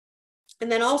growing?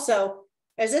 And then also,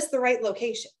 is this the right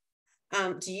location?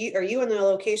 Are you in a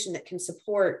location that can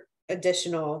support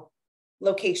additional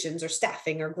locations or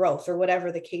staffing or growth or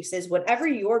whatever the case is? Whatever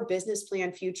your business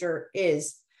plan future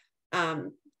is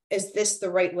this the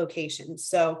right location?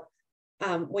 So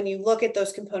when you look at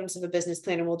those components of a business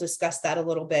plan, and we'll discuss that a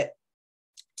little bit,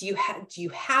 do you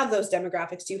have those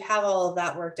demographics? Do you have all of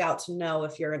that worked out to know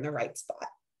if you're in the right spot?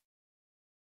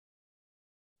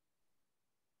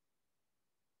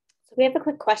 We have a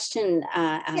quick question,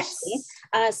 Ashley.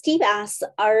 Yes. Steve asks,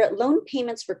 are loan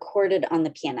payments recorded on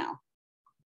the P&L?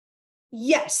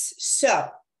 Yes. So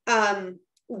how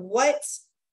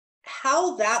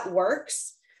that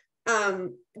works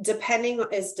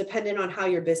dependent on how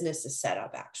your business is set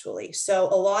up, actually. So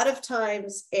a lot of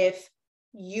times, if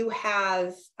you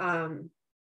have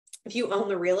if you own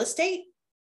the real estate,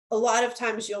 a lot of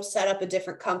times you'll set up a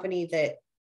different company that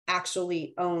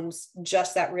actually owns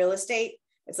just that real estate.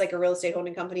 It's like a real estate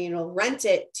holding company, and it'll rent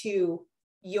it to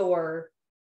your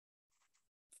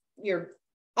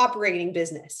operating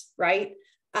business, right?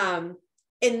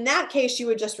 In that case, you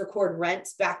would just record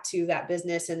rents back to that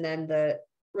business, and then the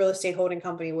real estate holding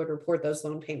company would report those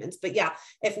loan payments. But yeah,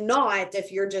 if not,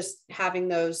 if you're just having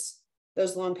those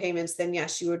loan payments, then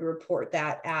yes, you would report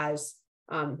that as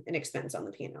an expense on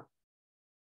the P&L.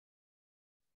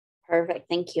 Perfect.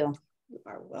 Thank you. You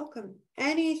are welcome.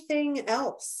 Anything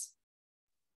else?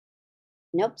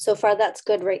 Nope. So far, that's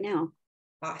good right now.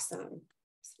 Awesome.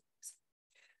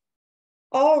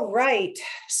 All right.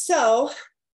 So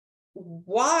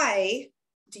why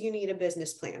do you need a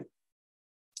business plan?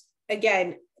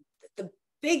 Again, the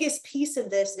biggest piece of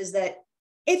this is that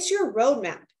it's your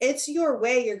roadmap. It's your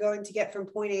way you're going to get from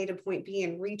point A to point B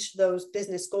and reach those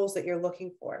business goals that you're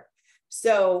looking for.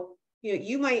 So,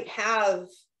 you might have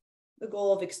the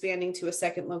goal of expanding to a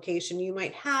second location. You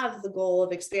might have the goal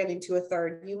of expanding to a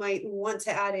third. You might want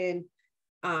to add in,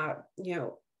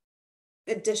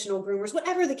 additional groomers,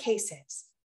 whatever the case is.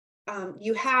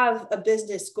 You have a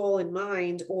business goal in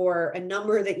mind, or a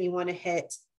number that you want to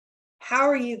hit. How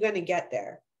are you going to get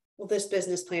there? Well, this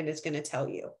business plan is going to tell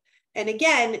you. And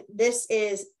again, this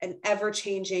is an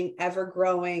ever-changing,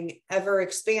 ever-growing,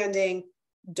 ever-expanding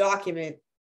document,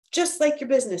 just like your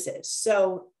business is.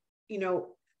 So,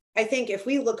 I think if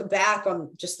we look back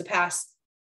on just the past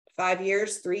 5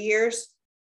 years, 3 years,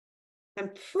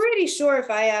 I'm pretty sure if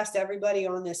I asked everybody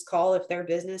on this call if their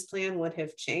business plan would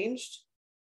have changed,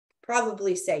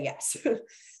 probably say yes.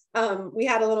 We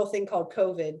had a little thing called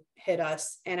COVID hit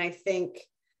us. And I think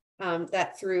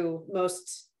that threw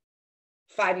most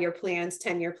 5-year plans,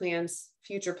 10-year plans,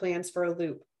 future plans for a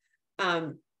loop.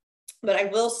 But I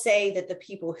will say that the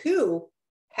people who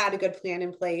had a good plan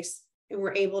in place and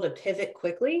were able to pivot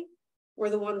quickly were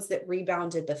the ones that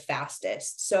rebounded the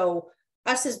fastest. So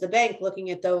us as the bank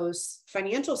looking at those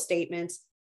financial statements,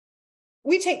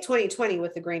 we take 2020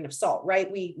 with a grain of salt,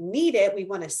 right? We need it, we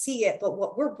want to see it, but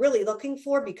what we're really looking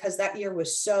for, because that year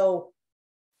was so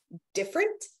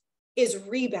different, is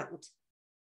rebound.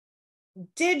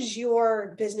 Did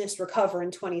your business recover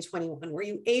in 2021? Were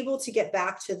you able to get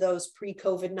back to those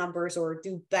pre-COVID numbers or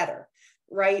do better,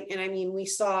 right? And I mean, we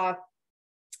saw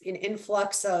an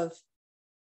influx of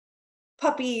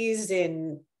puppies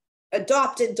and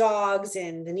adopted dogs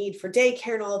and the need for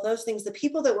daycare and all of those things. The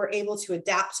people that were able to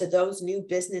adapt to those new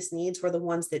business needs were the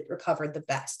ones that recovered the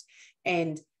best.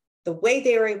 And the way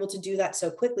they were able to do that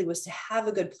so quickly was to have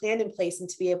a good plan in place and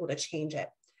to be able to change it.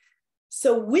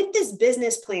 So with this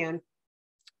business plan,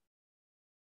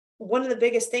 one of the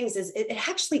biggest things is it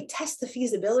actually tests the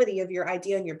feasibility of your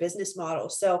idea and your business model.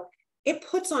 So it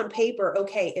puts on paper,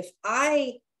 okay, if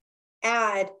I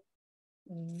add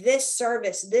this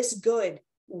service, this good,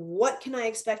 what can I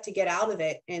expect to get out of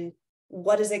it? And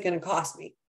what is it going to cost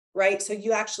me? Right? So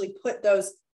you actually put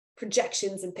those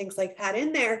projections and things like that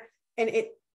in there, and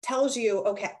it tells you,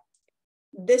 okay,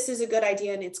 this is a good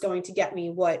idea and it's going to get me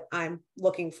what I'm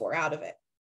looking for out of it.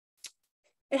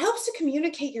 It helps to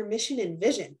communicate your mission and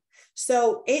vision.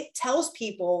 So it tells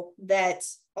people that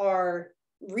are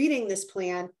reading this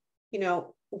plan,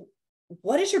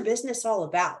 what is your business all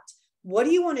about? What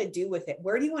do you want to do with it?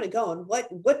 Where do you want to go? And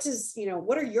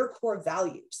what are your core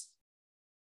values?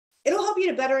 It'll help you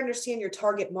to better understand your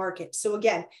target market. So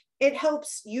again, it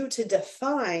helps you to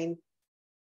define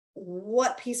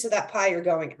what piece of that pie you're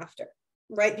going after,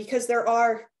 right? Because there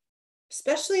are,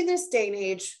 especially in this day and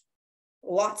age,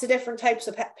 lots of different types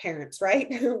of pet parents,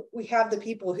 right? We have the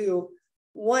people who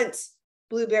want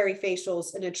blueberry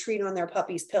facials and a treat on their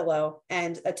puppy's pillow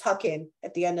and a tuck-in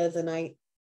at the end of the night.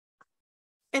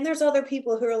 And there's other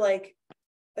people who are like,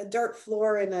 a dirt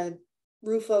floor and a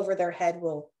roof over their head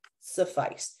will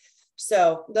suffice.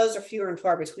 So those are fewer and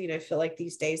far between, I feel like,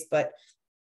 these days. But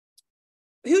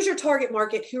who's your target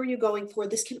market? Who are you going for?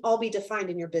 This can all be defined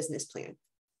in your business plan.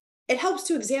 It helps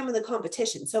to examine the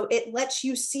competition. So it lets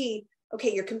you see,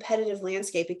 okay, your competitive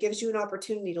landscape. It gives you an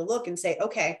opportunity to look and say,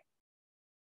 okay,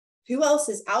 who else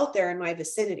is out there in my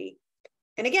vicinity?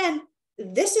 And again,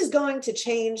 this is going to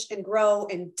change and grow,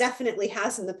 and definitely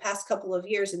has in the past couple of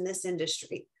years in this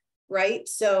industry, right?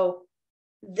 So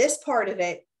this part of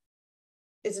it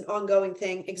is an ongoing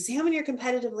thing. Examine your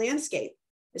competitive landscape.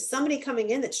 Is somebody coming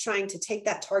in that's trying to take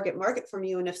that target market from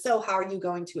you? And if so, how are you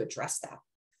going to address that?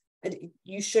 And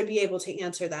you should be able to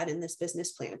answer that in this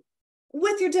business plan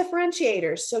with your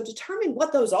differentiators. So determine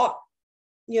what those are.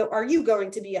 Are you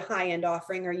going to be a high-end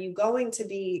offering? Are you going to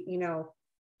be,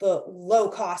 the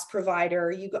low-cost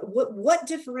provider? What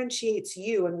differentiates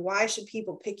you, and why should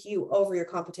people pick you over your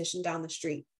competition down the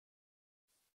street?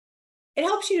 It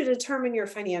helps you to determine your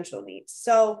financial needs.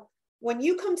 So when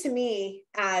you come to me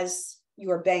as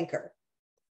your banker,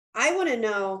 I want to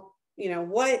know,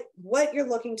 what you're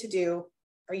looking to do.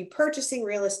 Are you purchasing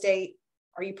real estate?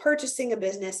 Are you purchasing a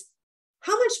business?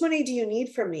 How much money do you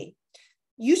need from me?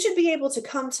 You should be able to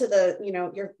come to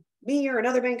me or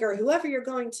another banker or whoever you're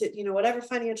going to, whatever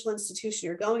financial institution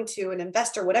you're going to, an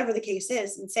investor, whatever the case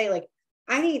is, and say, like,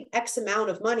 I need X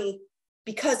amount of money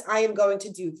because I am going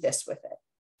to do this with it.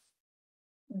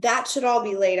 That should all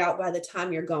be laid out by the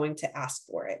time you're going to ask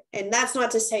for it. And that's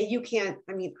not to say you can't.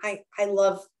 I mean, I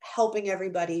love helping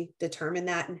everybody determine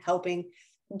that and helping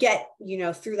get,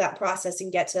 through that process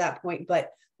and get to that point.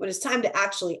 But when it's time to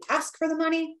actually ask for the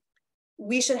money,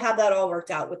 we should have that all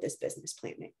worked out with this business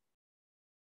planning.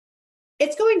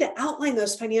 It's going to outline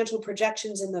those financial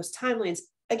projections and those timelines.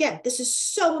 Again, this is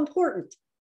so important.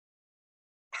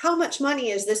 How much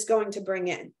money is this going to bring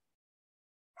in?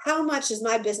 How much is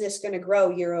my business going to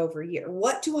grow year over year?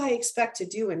 What do I expect to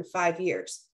do in 5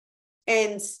 years?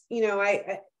 And,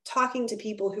 I talking to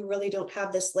people who really don't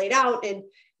have this laid out and,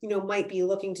 might be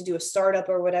looking to do a startup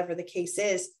or whatever the case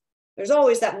is, there's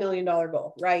always that $1 million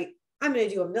goal, right? I'm going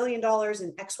to do $1 million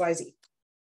in XYZ.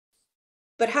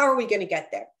 But how are we going to get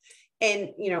there?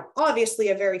 And, obviously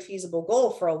a very feasible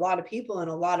goal for a lot of people in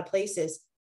a lot of places,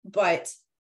 but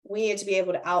we need to be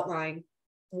able to outline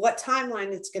what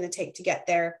timeline it's going to take to get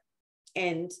there,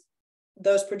 and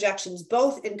those projections,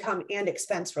 both income and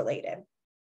expense related.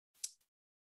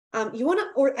 You want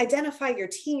to identify your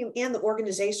team and the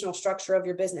organizational structure of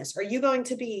your business. Are you going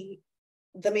to be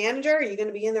the manager? Are you going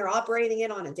to be in there operating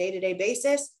it on a day-to-day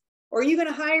basis? Or are you going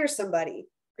to hire somebody?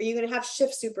 Are you going to have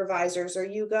shift supervisors? Or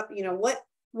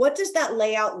what does that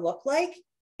layout look like?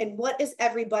 And what is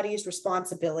everybody's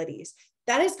responsibilities?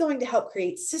 That is going to help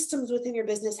create systems within your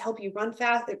business, help you run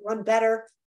fast, run better,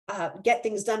 get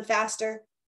things done faster,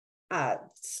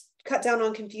 cut down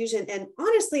on confusion. And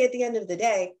honestly, at the end of the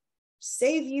day,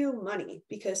 save you money,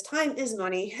 because time is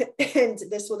money. And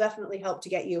this will definitely help to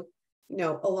get you,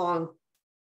 along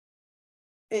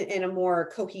in a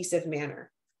more cohesive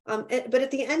manner. But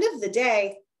at the end of the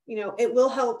day, it will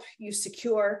help you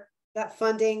secure that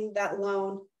funding, that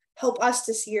loan, help us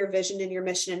to see your vision and your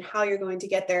mission and how you're going to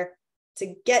get there,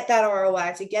 to get that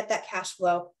ROI, to get that cash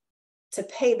flow, to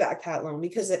pay back that loan.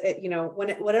 Because when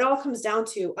it all comes down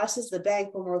to us as the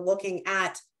bank, when we're looking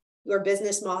at your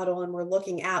business model and we're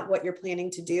looking at what you're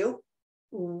planning to do,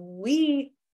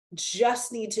 we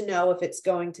just need to know if it's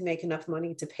going to make enough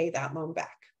money to pay that loan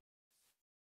back.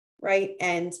 Right.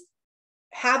 And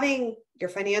having your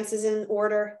finances in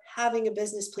order, having a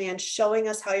business plan, showing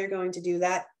us how you're going to do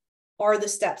that are the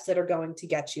steps that are going to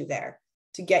get you there,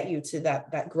 to get you to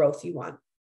that growth you want.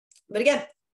 But again,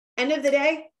 end of the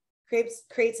day,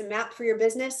 creates a map for your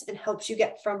business and helps you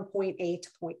get from point A to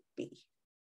point B.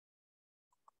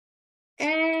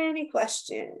 Any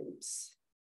questions?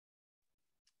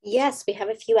 Yes, we have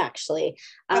a few actually.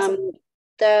 Awesome.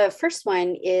 The first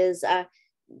one is,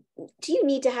 do you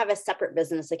need to have a separate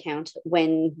business account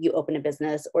when you open a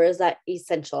business, or is that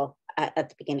essential at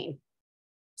the beginning?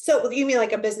 So you mean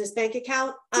like a business bank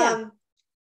account? Yeah.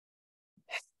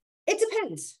 It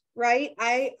depends, right?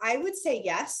 I would say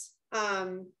yes.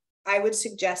 I would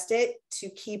suggest it to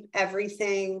keep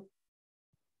everything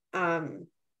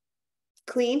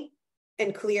clean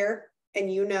and clear,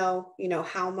 and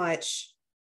how much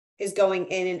is going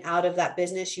in and out of that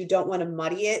business. You don't want to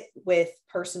muddy it with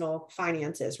personal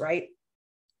finances, right?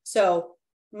 So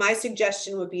my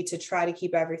suggestion would be to try to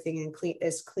keep everything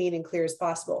as clean and clear as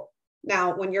possible.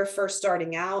 Now, when you're first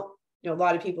starting out, a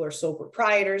lot of people are sole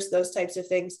proprietors, those types of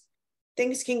things.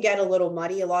 Things can get a little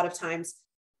muddy. A lot of times,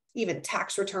 even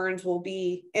tax returns will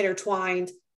be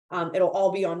intertwined. It'll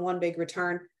all be on one big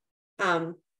return.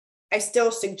 I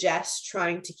still suggest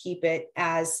trying to keep it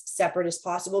as separate as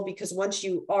possible, because once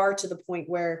you are to the point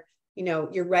where,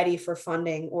 you're ready for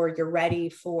funding or you're ready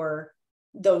for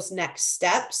those next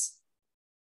steps,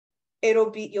 you'll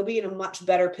be in a much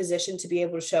better position to be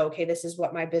able to show, okay, this is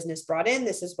what my business brought in,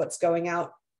 this is what's going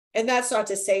out. And that's not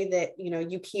to say that,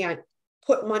 you can't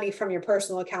put money from your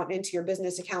personal account into your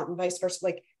business account and vice versa.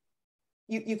 Like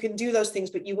you can do those things,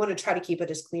 but you want to try to keep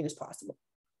it as clean as possible.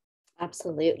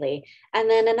 Absolutely. And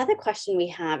then another question we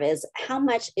have is, how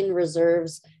much in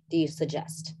reserves do you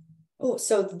suggest? Oh,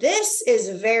 so this is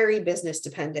very business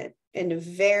dependent and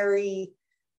very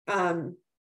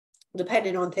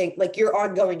dependent on things like your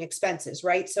ongoing expenses,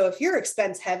 right? So if you're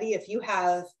expense heavy, if you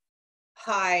have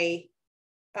high,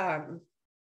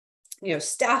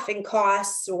 staffing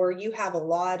costs, or you have a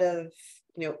lot of,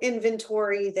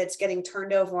 inventory that's getting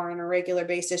turned over on a regular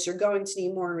basis, you're going to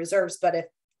need more in reserves. But if,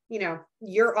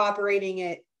 you're operating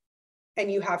it and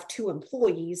you have 2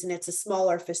 employees and it's a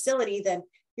smaller facility, then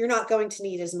you're not going to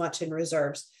need as much in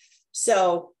reserves.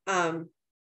 So,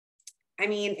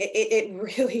 it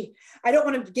really, I don't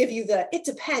want to give you it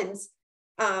depends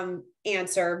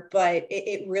answer, but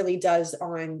it really does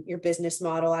on your business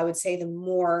model. I would say the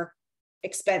more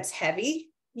expense heavy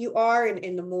you are,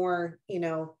 and the more,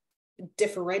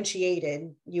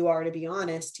 differentiated you are, to be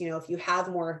honest, if you have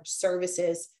more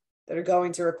services that are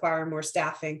going to require more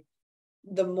staffing,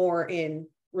 the more in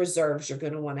reserves you're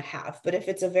going to want to have. But if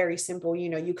it's a very simple,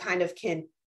 you kind of can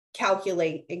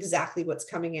calculate exactly what's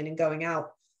coming in and going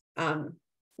out,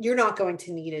 you're not going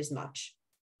to need as much.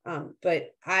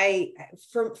 But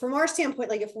from our standpoint,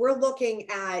 like if we're looking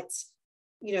at,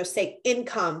 say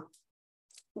income,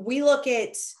 we look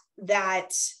at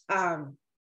that,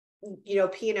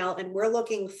 P&L, and we're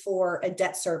looking for a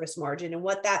debt service margin. And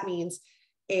what that means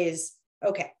is,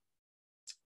 okay,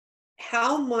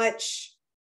 how much,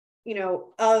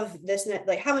 of this net,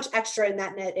 like how much extra in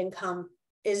that net income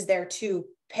is there to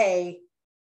pay,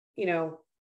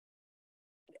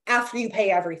 after you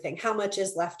pay everything, how much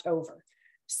is left over?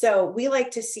 So we like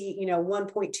to see,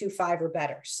 1.25 or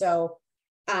better. So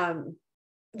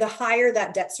the higher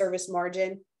that debt service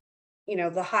margin,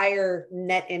 the higher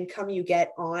net income you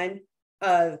get on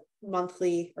a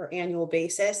monthly or annual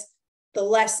basis, the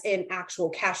less in actual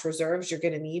cash reserves you're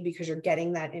going to need, because you're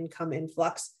getting that income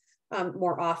influx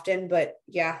more often. But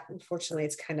yeah, unfortunately,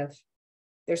 it's kind of,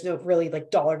 there's no really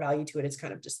like dollar value to it. It's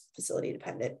kind of just facility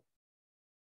dependent.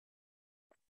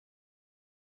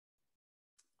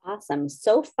 Awesome.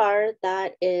 So far,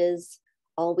 that is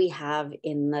all we have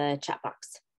in the chat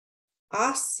box.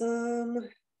 Awesome.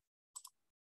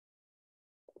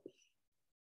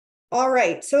 All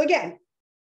right. So again,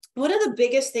 one of the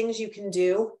biggest things you can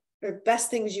do, or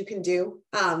best things you can do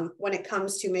when it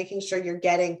comes to making sure you're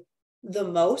getting the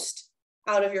most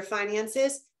out of your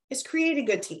finances, is create a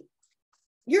good team.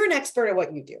 You're an expert at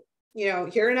what you do.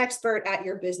 You're an expert at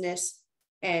your business,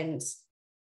 and,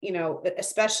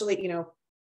 especially,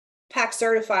 PAC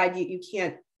certified, you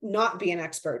can't not be an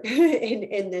expert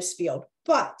in this field,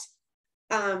 but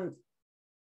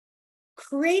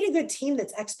create a good team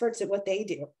that's experts at what they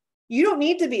do. You don't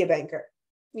need to be a banker.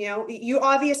 You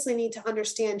obviously need to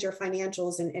understand your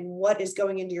financials and what is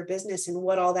going into your business and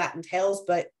what all that entails,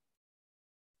 but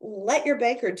let your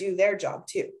banker do their job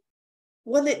too.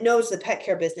 One that knows the pet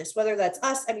care business, whether that's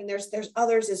us. I mean, there's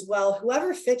others as well.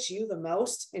 Whoever fits you the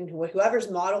most and whoever's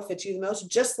model fits you the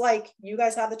most, just like you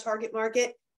guys have the target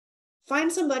market,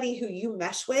 find somebody who you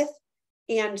mesh with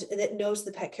and that knows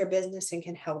the pet care business and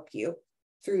can help you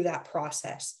through that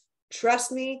process.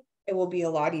 Trust me, it will be a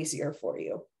lot easier for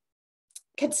you.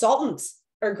 Consultants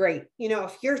are great.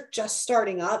 If you're just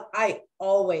starting up, I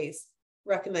always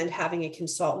recommend having a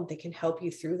consultant that can help you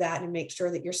through that and make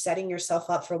sure that you're setting yourself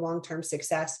up for long-term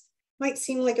success. Might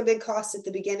seem like a big cost at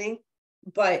the beginning,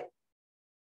 but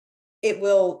it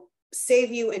will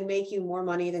save you and make you more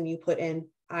money than you put in.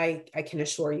 I can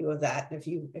assure you of that if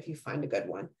you find a good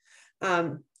one.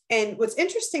 And what's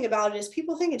interesting about it is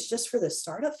people think it's just for the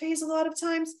startup phase a lot of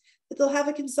times that they'll have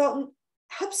a consultant.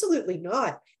 Absolutely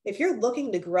not. If you're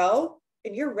looking to grow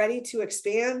and you're ready to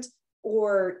expand,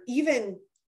 or even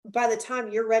by the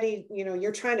time you're ready,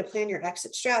 you're trying to plan your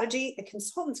exit strategy, a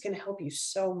consultant's going to help you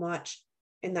so much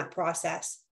in that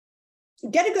process.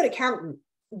 Get a good accountant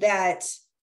that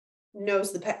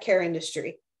knows the pet care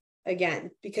industry,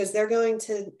 again, because they're going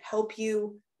to help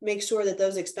you make sure that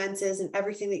those expenses and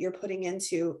everything that you're putting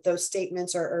into those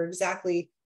statements are exactly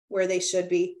where they should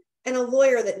be. And a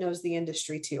lawyer that knows the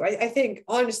industry too. I think,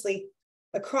 honestly,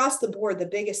 across the board, the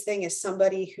biggest thing is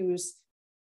somebody who's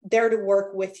there to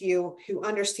work with you, who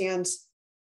understands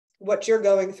what you're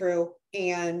going through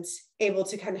and able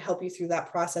to kind of help you through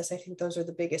that process. I think those are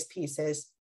the biggest pieces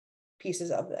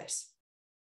of this.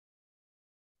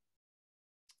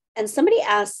 And somebody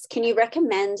asks, can you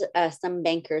recommend some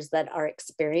bankers that are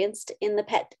experienced in the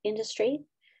pet industry?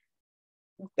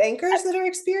 Bankers that are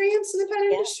experienced in the pet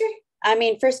industry? I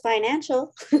mean, First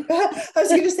Financial. I was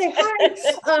going to say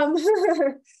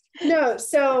hi. No,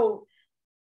 so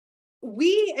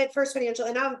we at First Financial,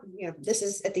 and this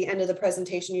is at the end of the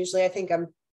presentation. Usually, I think I'm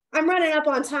running up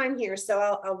on time here, so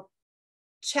I'll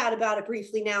chat about it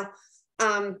briefly now.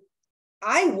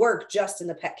 I work just in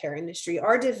the pet care industry.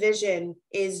 Our division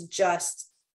is just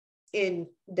in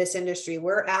this industry.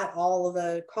 We're at all of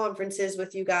the conferences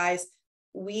with you guys.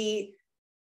 We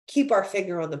keep our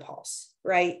finger on the pulse,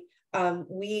 right?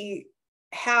 We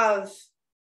have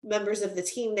members of the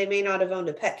team. They may not have owned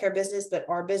a pet care business, but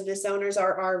our business owners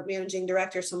are our managing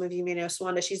director. Some of you may know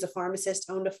Swanda. She's a pharmacist,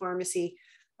 owned a pharmacy.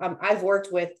 I've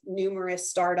worked with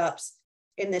numerous startups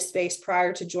in this space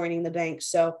prior to joining the bank.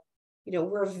 So,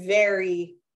 we're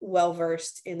very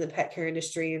well-versed in the pet care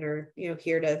industry and are,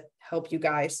 here to help you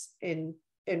guys and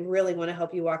really want to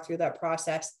help you walk through that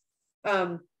process.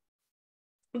 But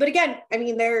again, I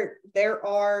mean, there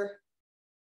are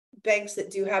banks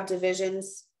that do have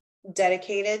divisions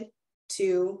dedicated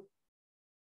to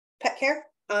pet care.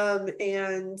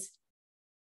 And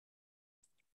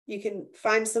you can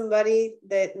find somebody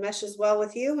that meshes well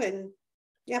with you. And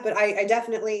yeah, but I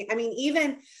definitely, I mean,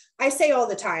 even I say all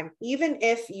the time, even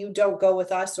if you don't go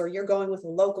with us or you're going with a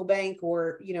local bank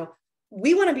or,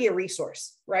 we want to be a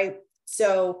resource, right?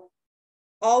 So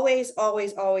always,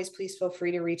 please feel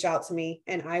free to reach out to me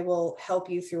and I will help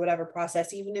you through whatever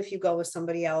process, even if you go with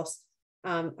somebody else.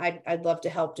 I'd love to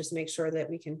help, just make sure that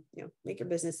we can, make your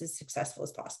business as successful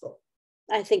as possible.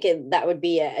 I think that would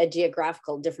be a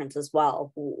geographical difference as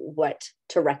well, what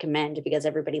to recommend, because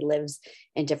everybody lives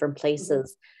in different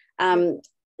places. Mm-hmm.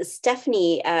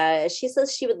 Stephanie, she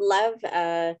says she would love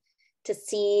to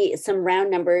see some round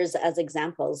numbers as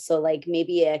examples. So like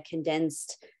maybe a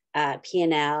condensed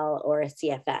P&L or a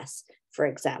CFS, for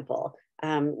example.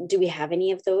 Do we have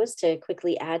any of those to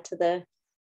quickly add to the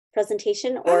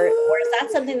presentation, or is that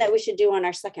something that we should do on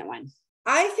our second one?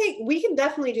 I think we can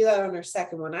definitely do that on our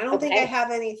second one. I don't think I Okay.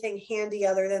 have anything handy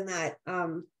other than that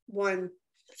one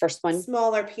First one.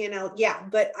 smaller P&L. Yeah,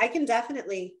 but I can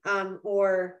definitely,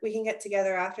 or we can get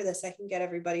together after this. I can get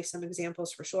everybody some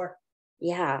examples for sure.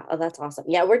 Yeah. Oh, that's awesome.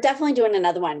 Yeah, we're definitely doing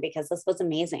another one because this was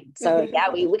amazing. So yeah,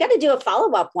 we got to do a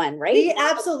follow-up one, right? We Now,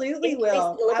 absolutely in place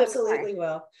will. a little bit more. Absolutely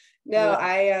will. No, Yeah.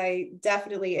 I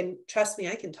definitely, and trust me,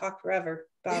 I can talk forever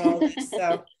about all this.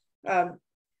 So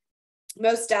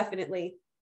most definitely.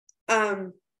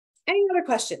 Any other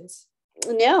questions?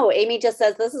 No, Amy just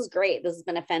says this is great. This has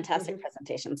been a fantastic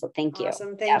presentation. So thank you.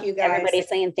 Awesome. Thank you, guys. Everybody's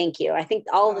saying thank you. I think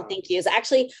all of the thank yous.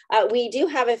 Actually, we do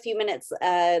have a few minutes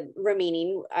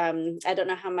remaining. I don't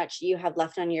know how much you have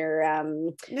left on your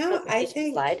no, I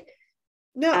think slide.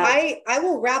 No, I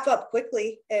will wrap up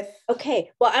quickly if. Okay.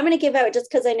 Well, I'm going to give out,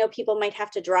 just because I know people might have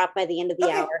to drop by the end of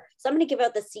the hour. So I'm going to give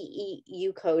out the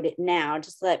CEU code now,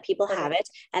 just so that people have it.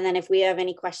 And then if we have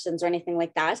any questions or anything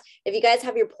like that, if you guys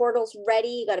have your portals ready,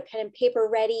 you got a pen and paper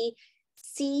ready,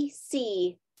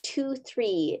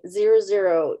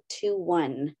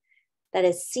 CC230021. That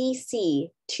is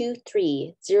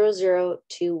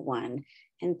CC230021.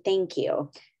 And thank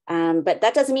you. But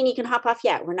that doesn't mean you can hop off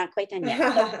yet. We're not quite done yet.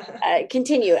 So,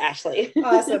 continue, Ashley.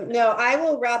 Awesome. No, I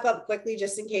will wrap up quickly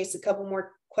just in case a couple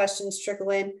more questions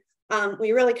trickle in.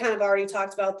 We really kind of already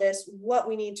talked about this, what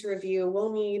we need to review.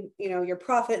 We'll need, your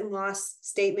profit and loss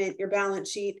statement, your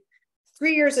balance sheet,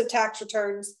 3 years of tax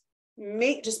returns.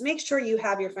 Just make sure you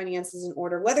have your finances in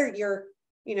order, whether you're,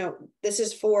 this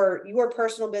is for your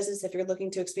personal business, if you're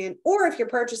looking to expand, or if you're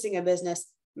purchasing a business,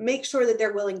 make sure that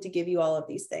they're willing to give you all of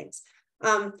these things.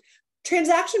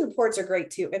 Transaction reports are great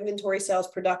too. Inventory, sales,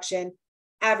 production,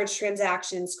 average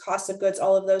transactions, cost of goods,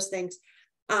 all of those things.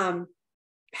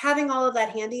 Having all of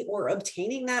that handy or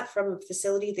obtaining that from a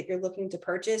facility that you're looking to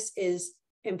purchase is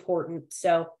important.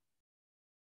 So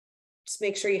just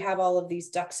make sure you have all of these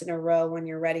ducks in a row when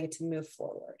you're ready to move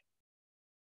forward.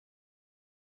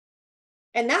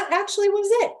 And that actually was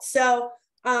it. So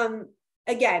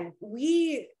again,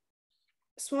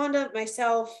 Swanda,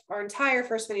 myself, our entire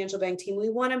First Financial Bank team, we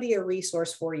want to be a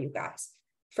resource for you guys,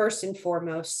 first and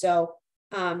foremost. So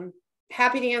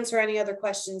happy to answer any other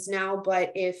questions now,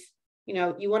 but if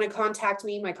you want to contact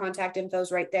me, my contact info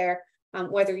is right there.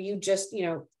 Whether you just,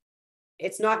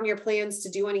 it's not in your plans to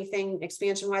do anything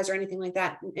expansion-wise or anything like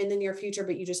that in the near future,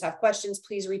 but you just have questions,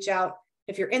 please reach out.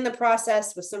 If you're in the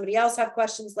process with somebody else have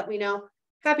questions, let me know.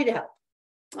 Happy to help.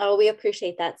 Oh, we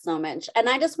appreciate that so much. And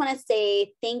I just want to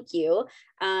say thank you.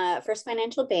 First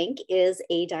Financial Bank is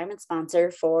a diamond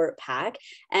sponsor for PAC.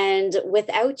 And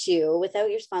without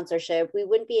your sponsorship, we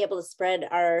wouldn't be able to spread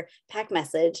our PAC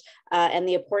message and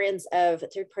the importance of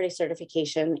third-party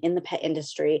certification in the pet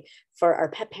industry for our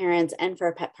pet parents and for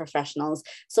our pet professionals.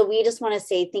 So we just want to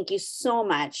say thank you so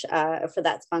much for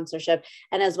that sponsorship.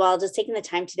 And as well, just taking the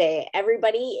time today.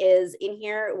 Everybody is in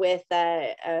here with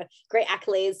great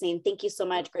accolades saying thank you so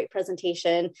much. Great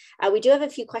presentation. We do have a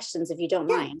few questions if you don't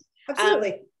mind.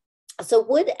 Absolutely. So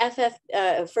would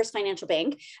First Financial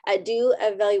Bank do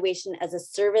a valuation as a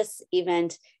service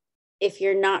event if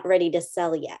you're not ready to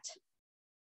sell yet?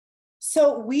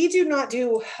 So we do not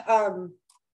do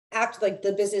act like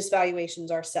the business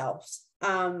valuations ourselves.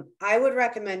 I would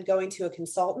recommend going to a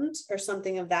consultant or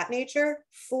something of that nature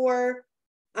for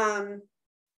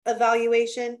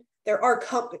evaluation. There are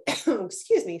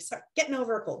excuse me, sorry, getting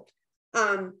over a cold.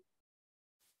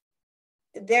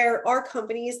 There are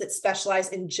companies that specialize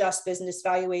in just business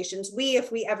valuations.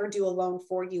 If we ever do a loan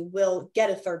for you, will get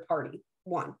a third party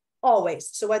one, always.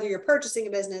 So whether you're purchasing a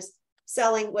business,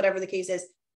 selling, whatever the case is,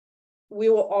 we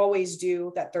will always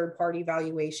do that third party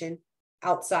valuation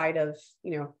outside of,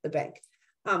 the bank.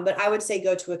 But I would say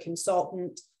go to a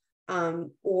consultant,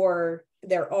 or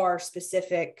there are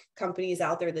specific companies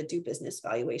out there that do business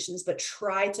valuations, but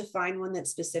try to find one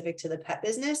that's specific to the pet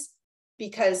business,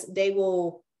 because they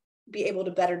will be able to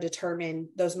better determine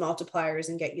those multipliers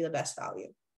and get you the best value.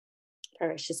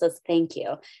 Perfect. She says, thank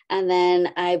you. And then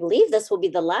I believe this will be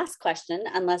the last question,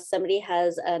 unless somebody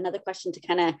has another question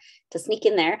to sneak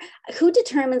in there. Who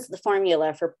determines the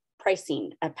formula for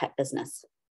pricing a pet business?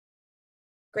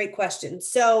 Great question.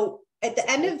 So at the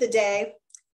end of the day,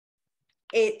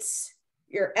 it's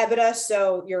your EBITDA,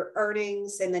 so your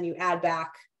earnings, and then you add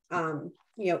back,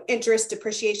 interest,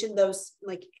 depreciation, those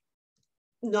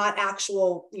not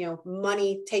actual,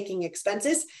 money taking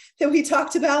expenses that we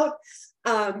talked about.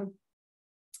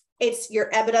 It's your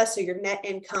EBITDA, so your net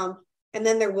income, and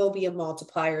then there will be a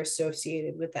multiplier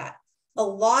associated with that. A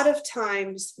lot of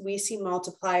times we see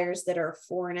multipliers that are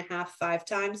 4.5, 5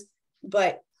 times,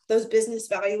 but those business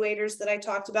valuators that I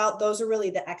talked about, those are really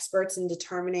the experts in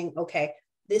determining, okay,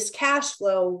 this cash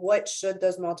flow, what should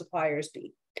those multipliers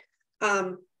be?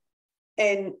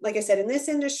 And like I said, in this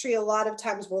industry, a lot of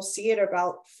times we'll see it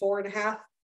about 4.5,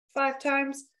 5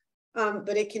 times,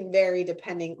 but it can vary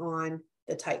depending on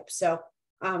the type. So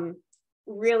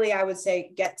really, I would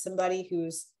say get somebody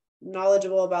who's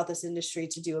knowledgeable about this industry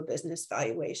to do a business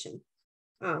valuation,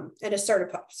 and is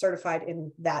certified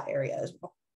in that area as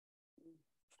well.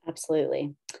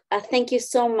 Absolutely. Thank you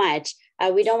so much.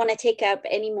 We don't want to take up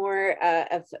any more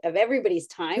of everybody's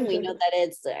time. We know that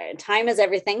it's time is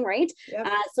everything, right? Yep.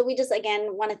 So we just,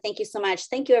 again, want to thank you so much.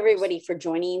 Thank you, everybody, for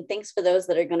joining. Thanks for those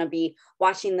that are going to be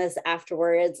watching this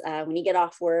afterwards, when you get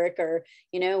off work, or,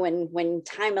 you know, when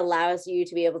time allows you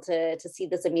to be able to see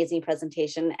this amazing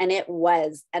presentation. And it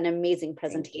was an amazing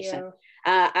presentation.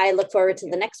 I look forward to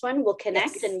the next one. We'll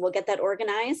connect and we'll get that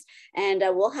organized, and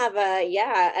we'll have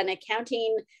an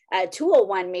accounting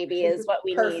 201 maybe is what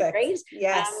we need, right?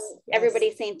 Yes.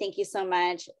 Everybody's saying thank you so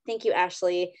much. Thank you,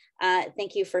 Ashley.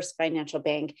 Thank you, First Financial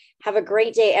Bank. Have a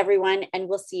great day, everyone, and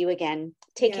we'll see you again.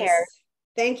 Take care.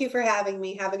 Thank you for having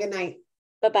me. Have a good night.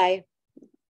 Bye-bye.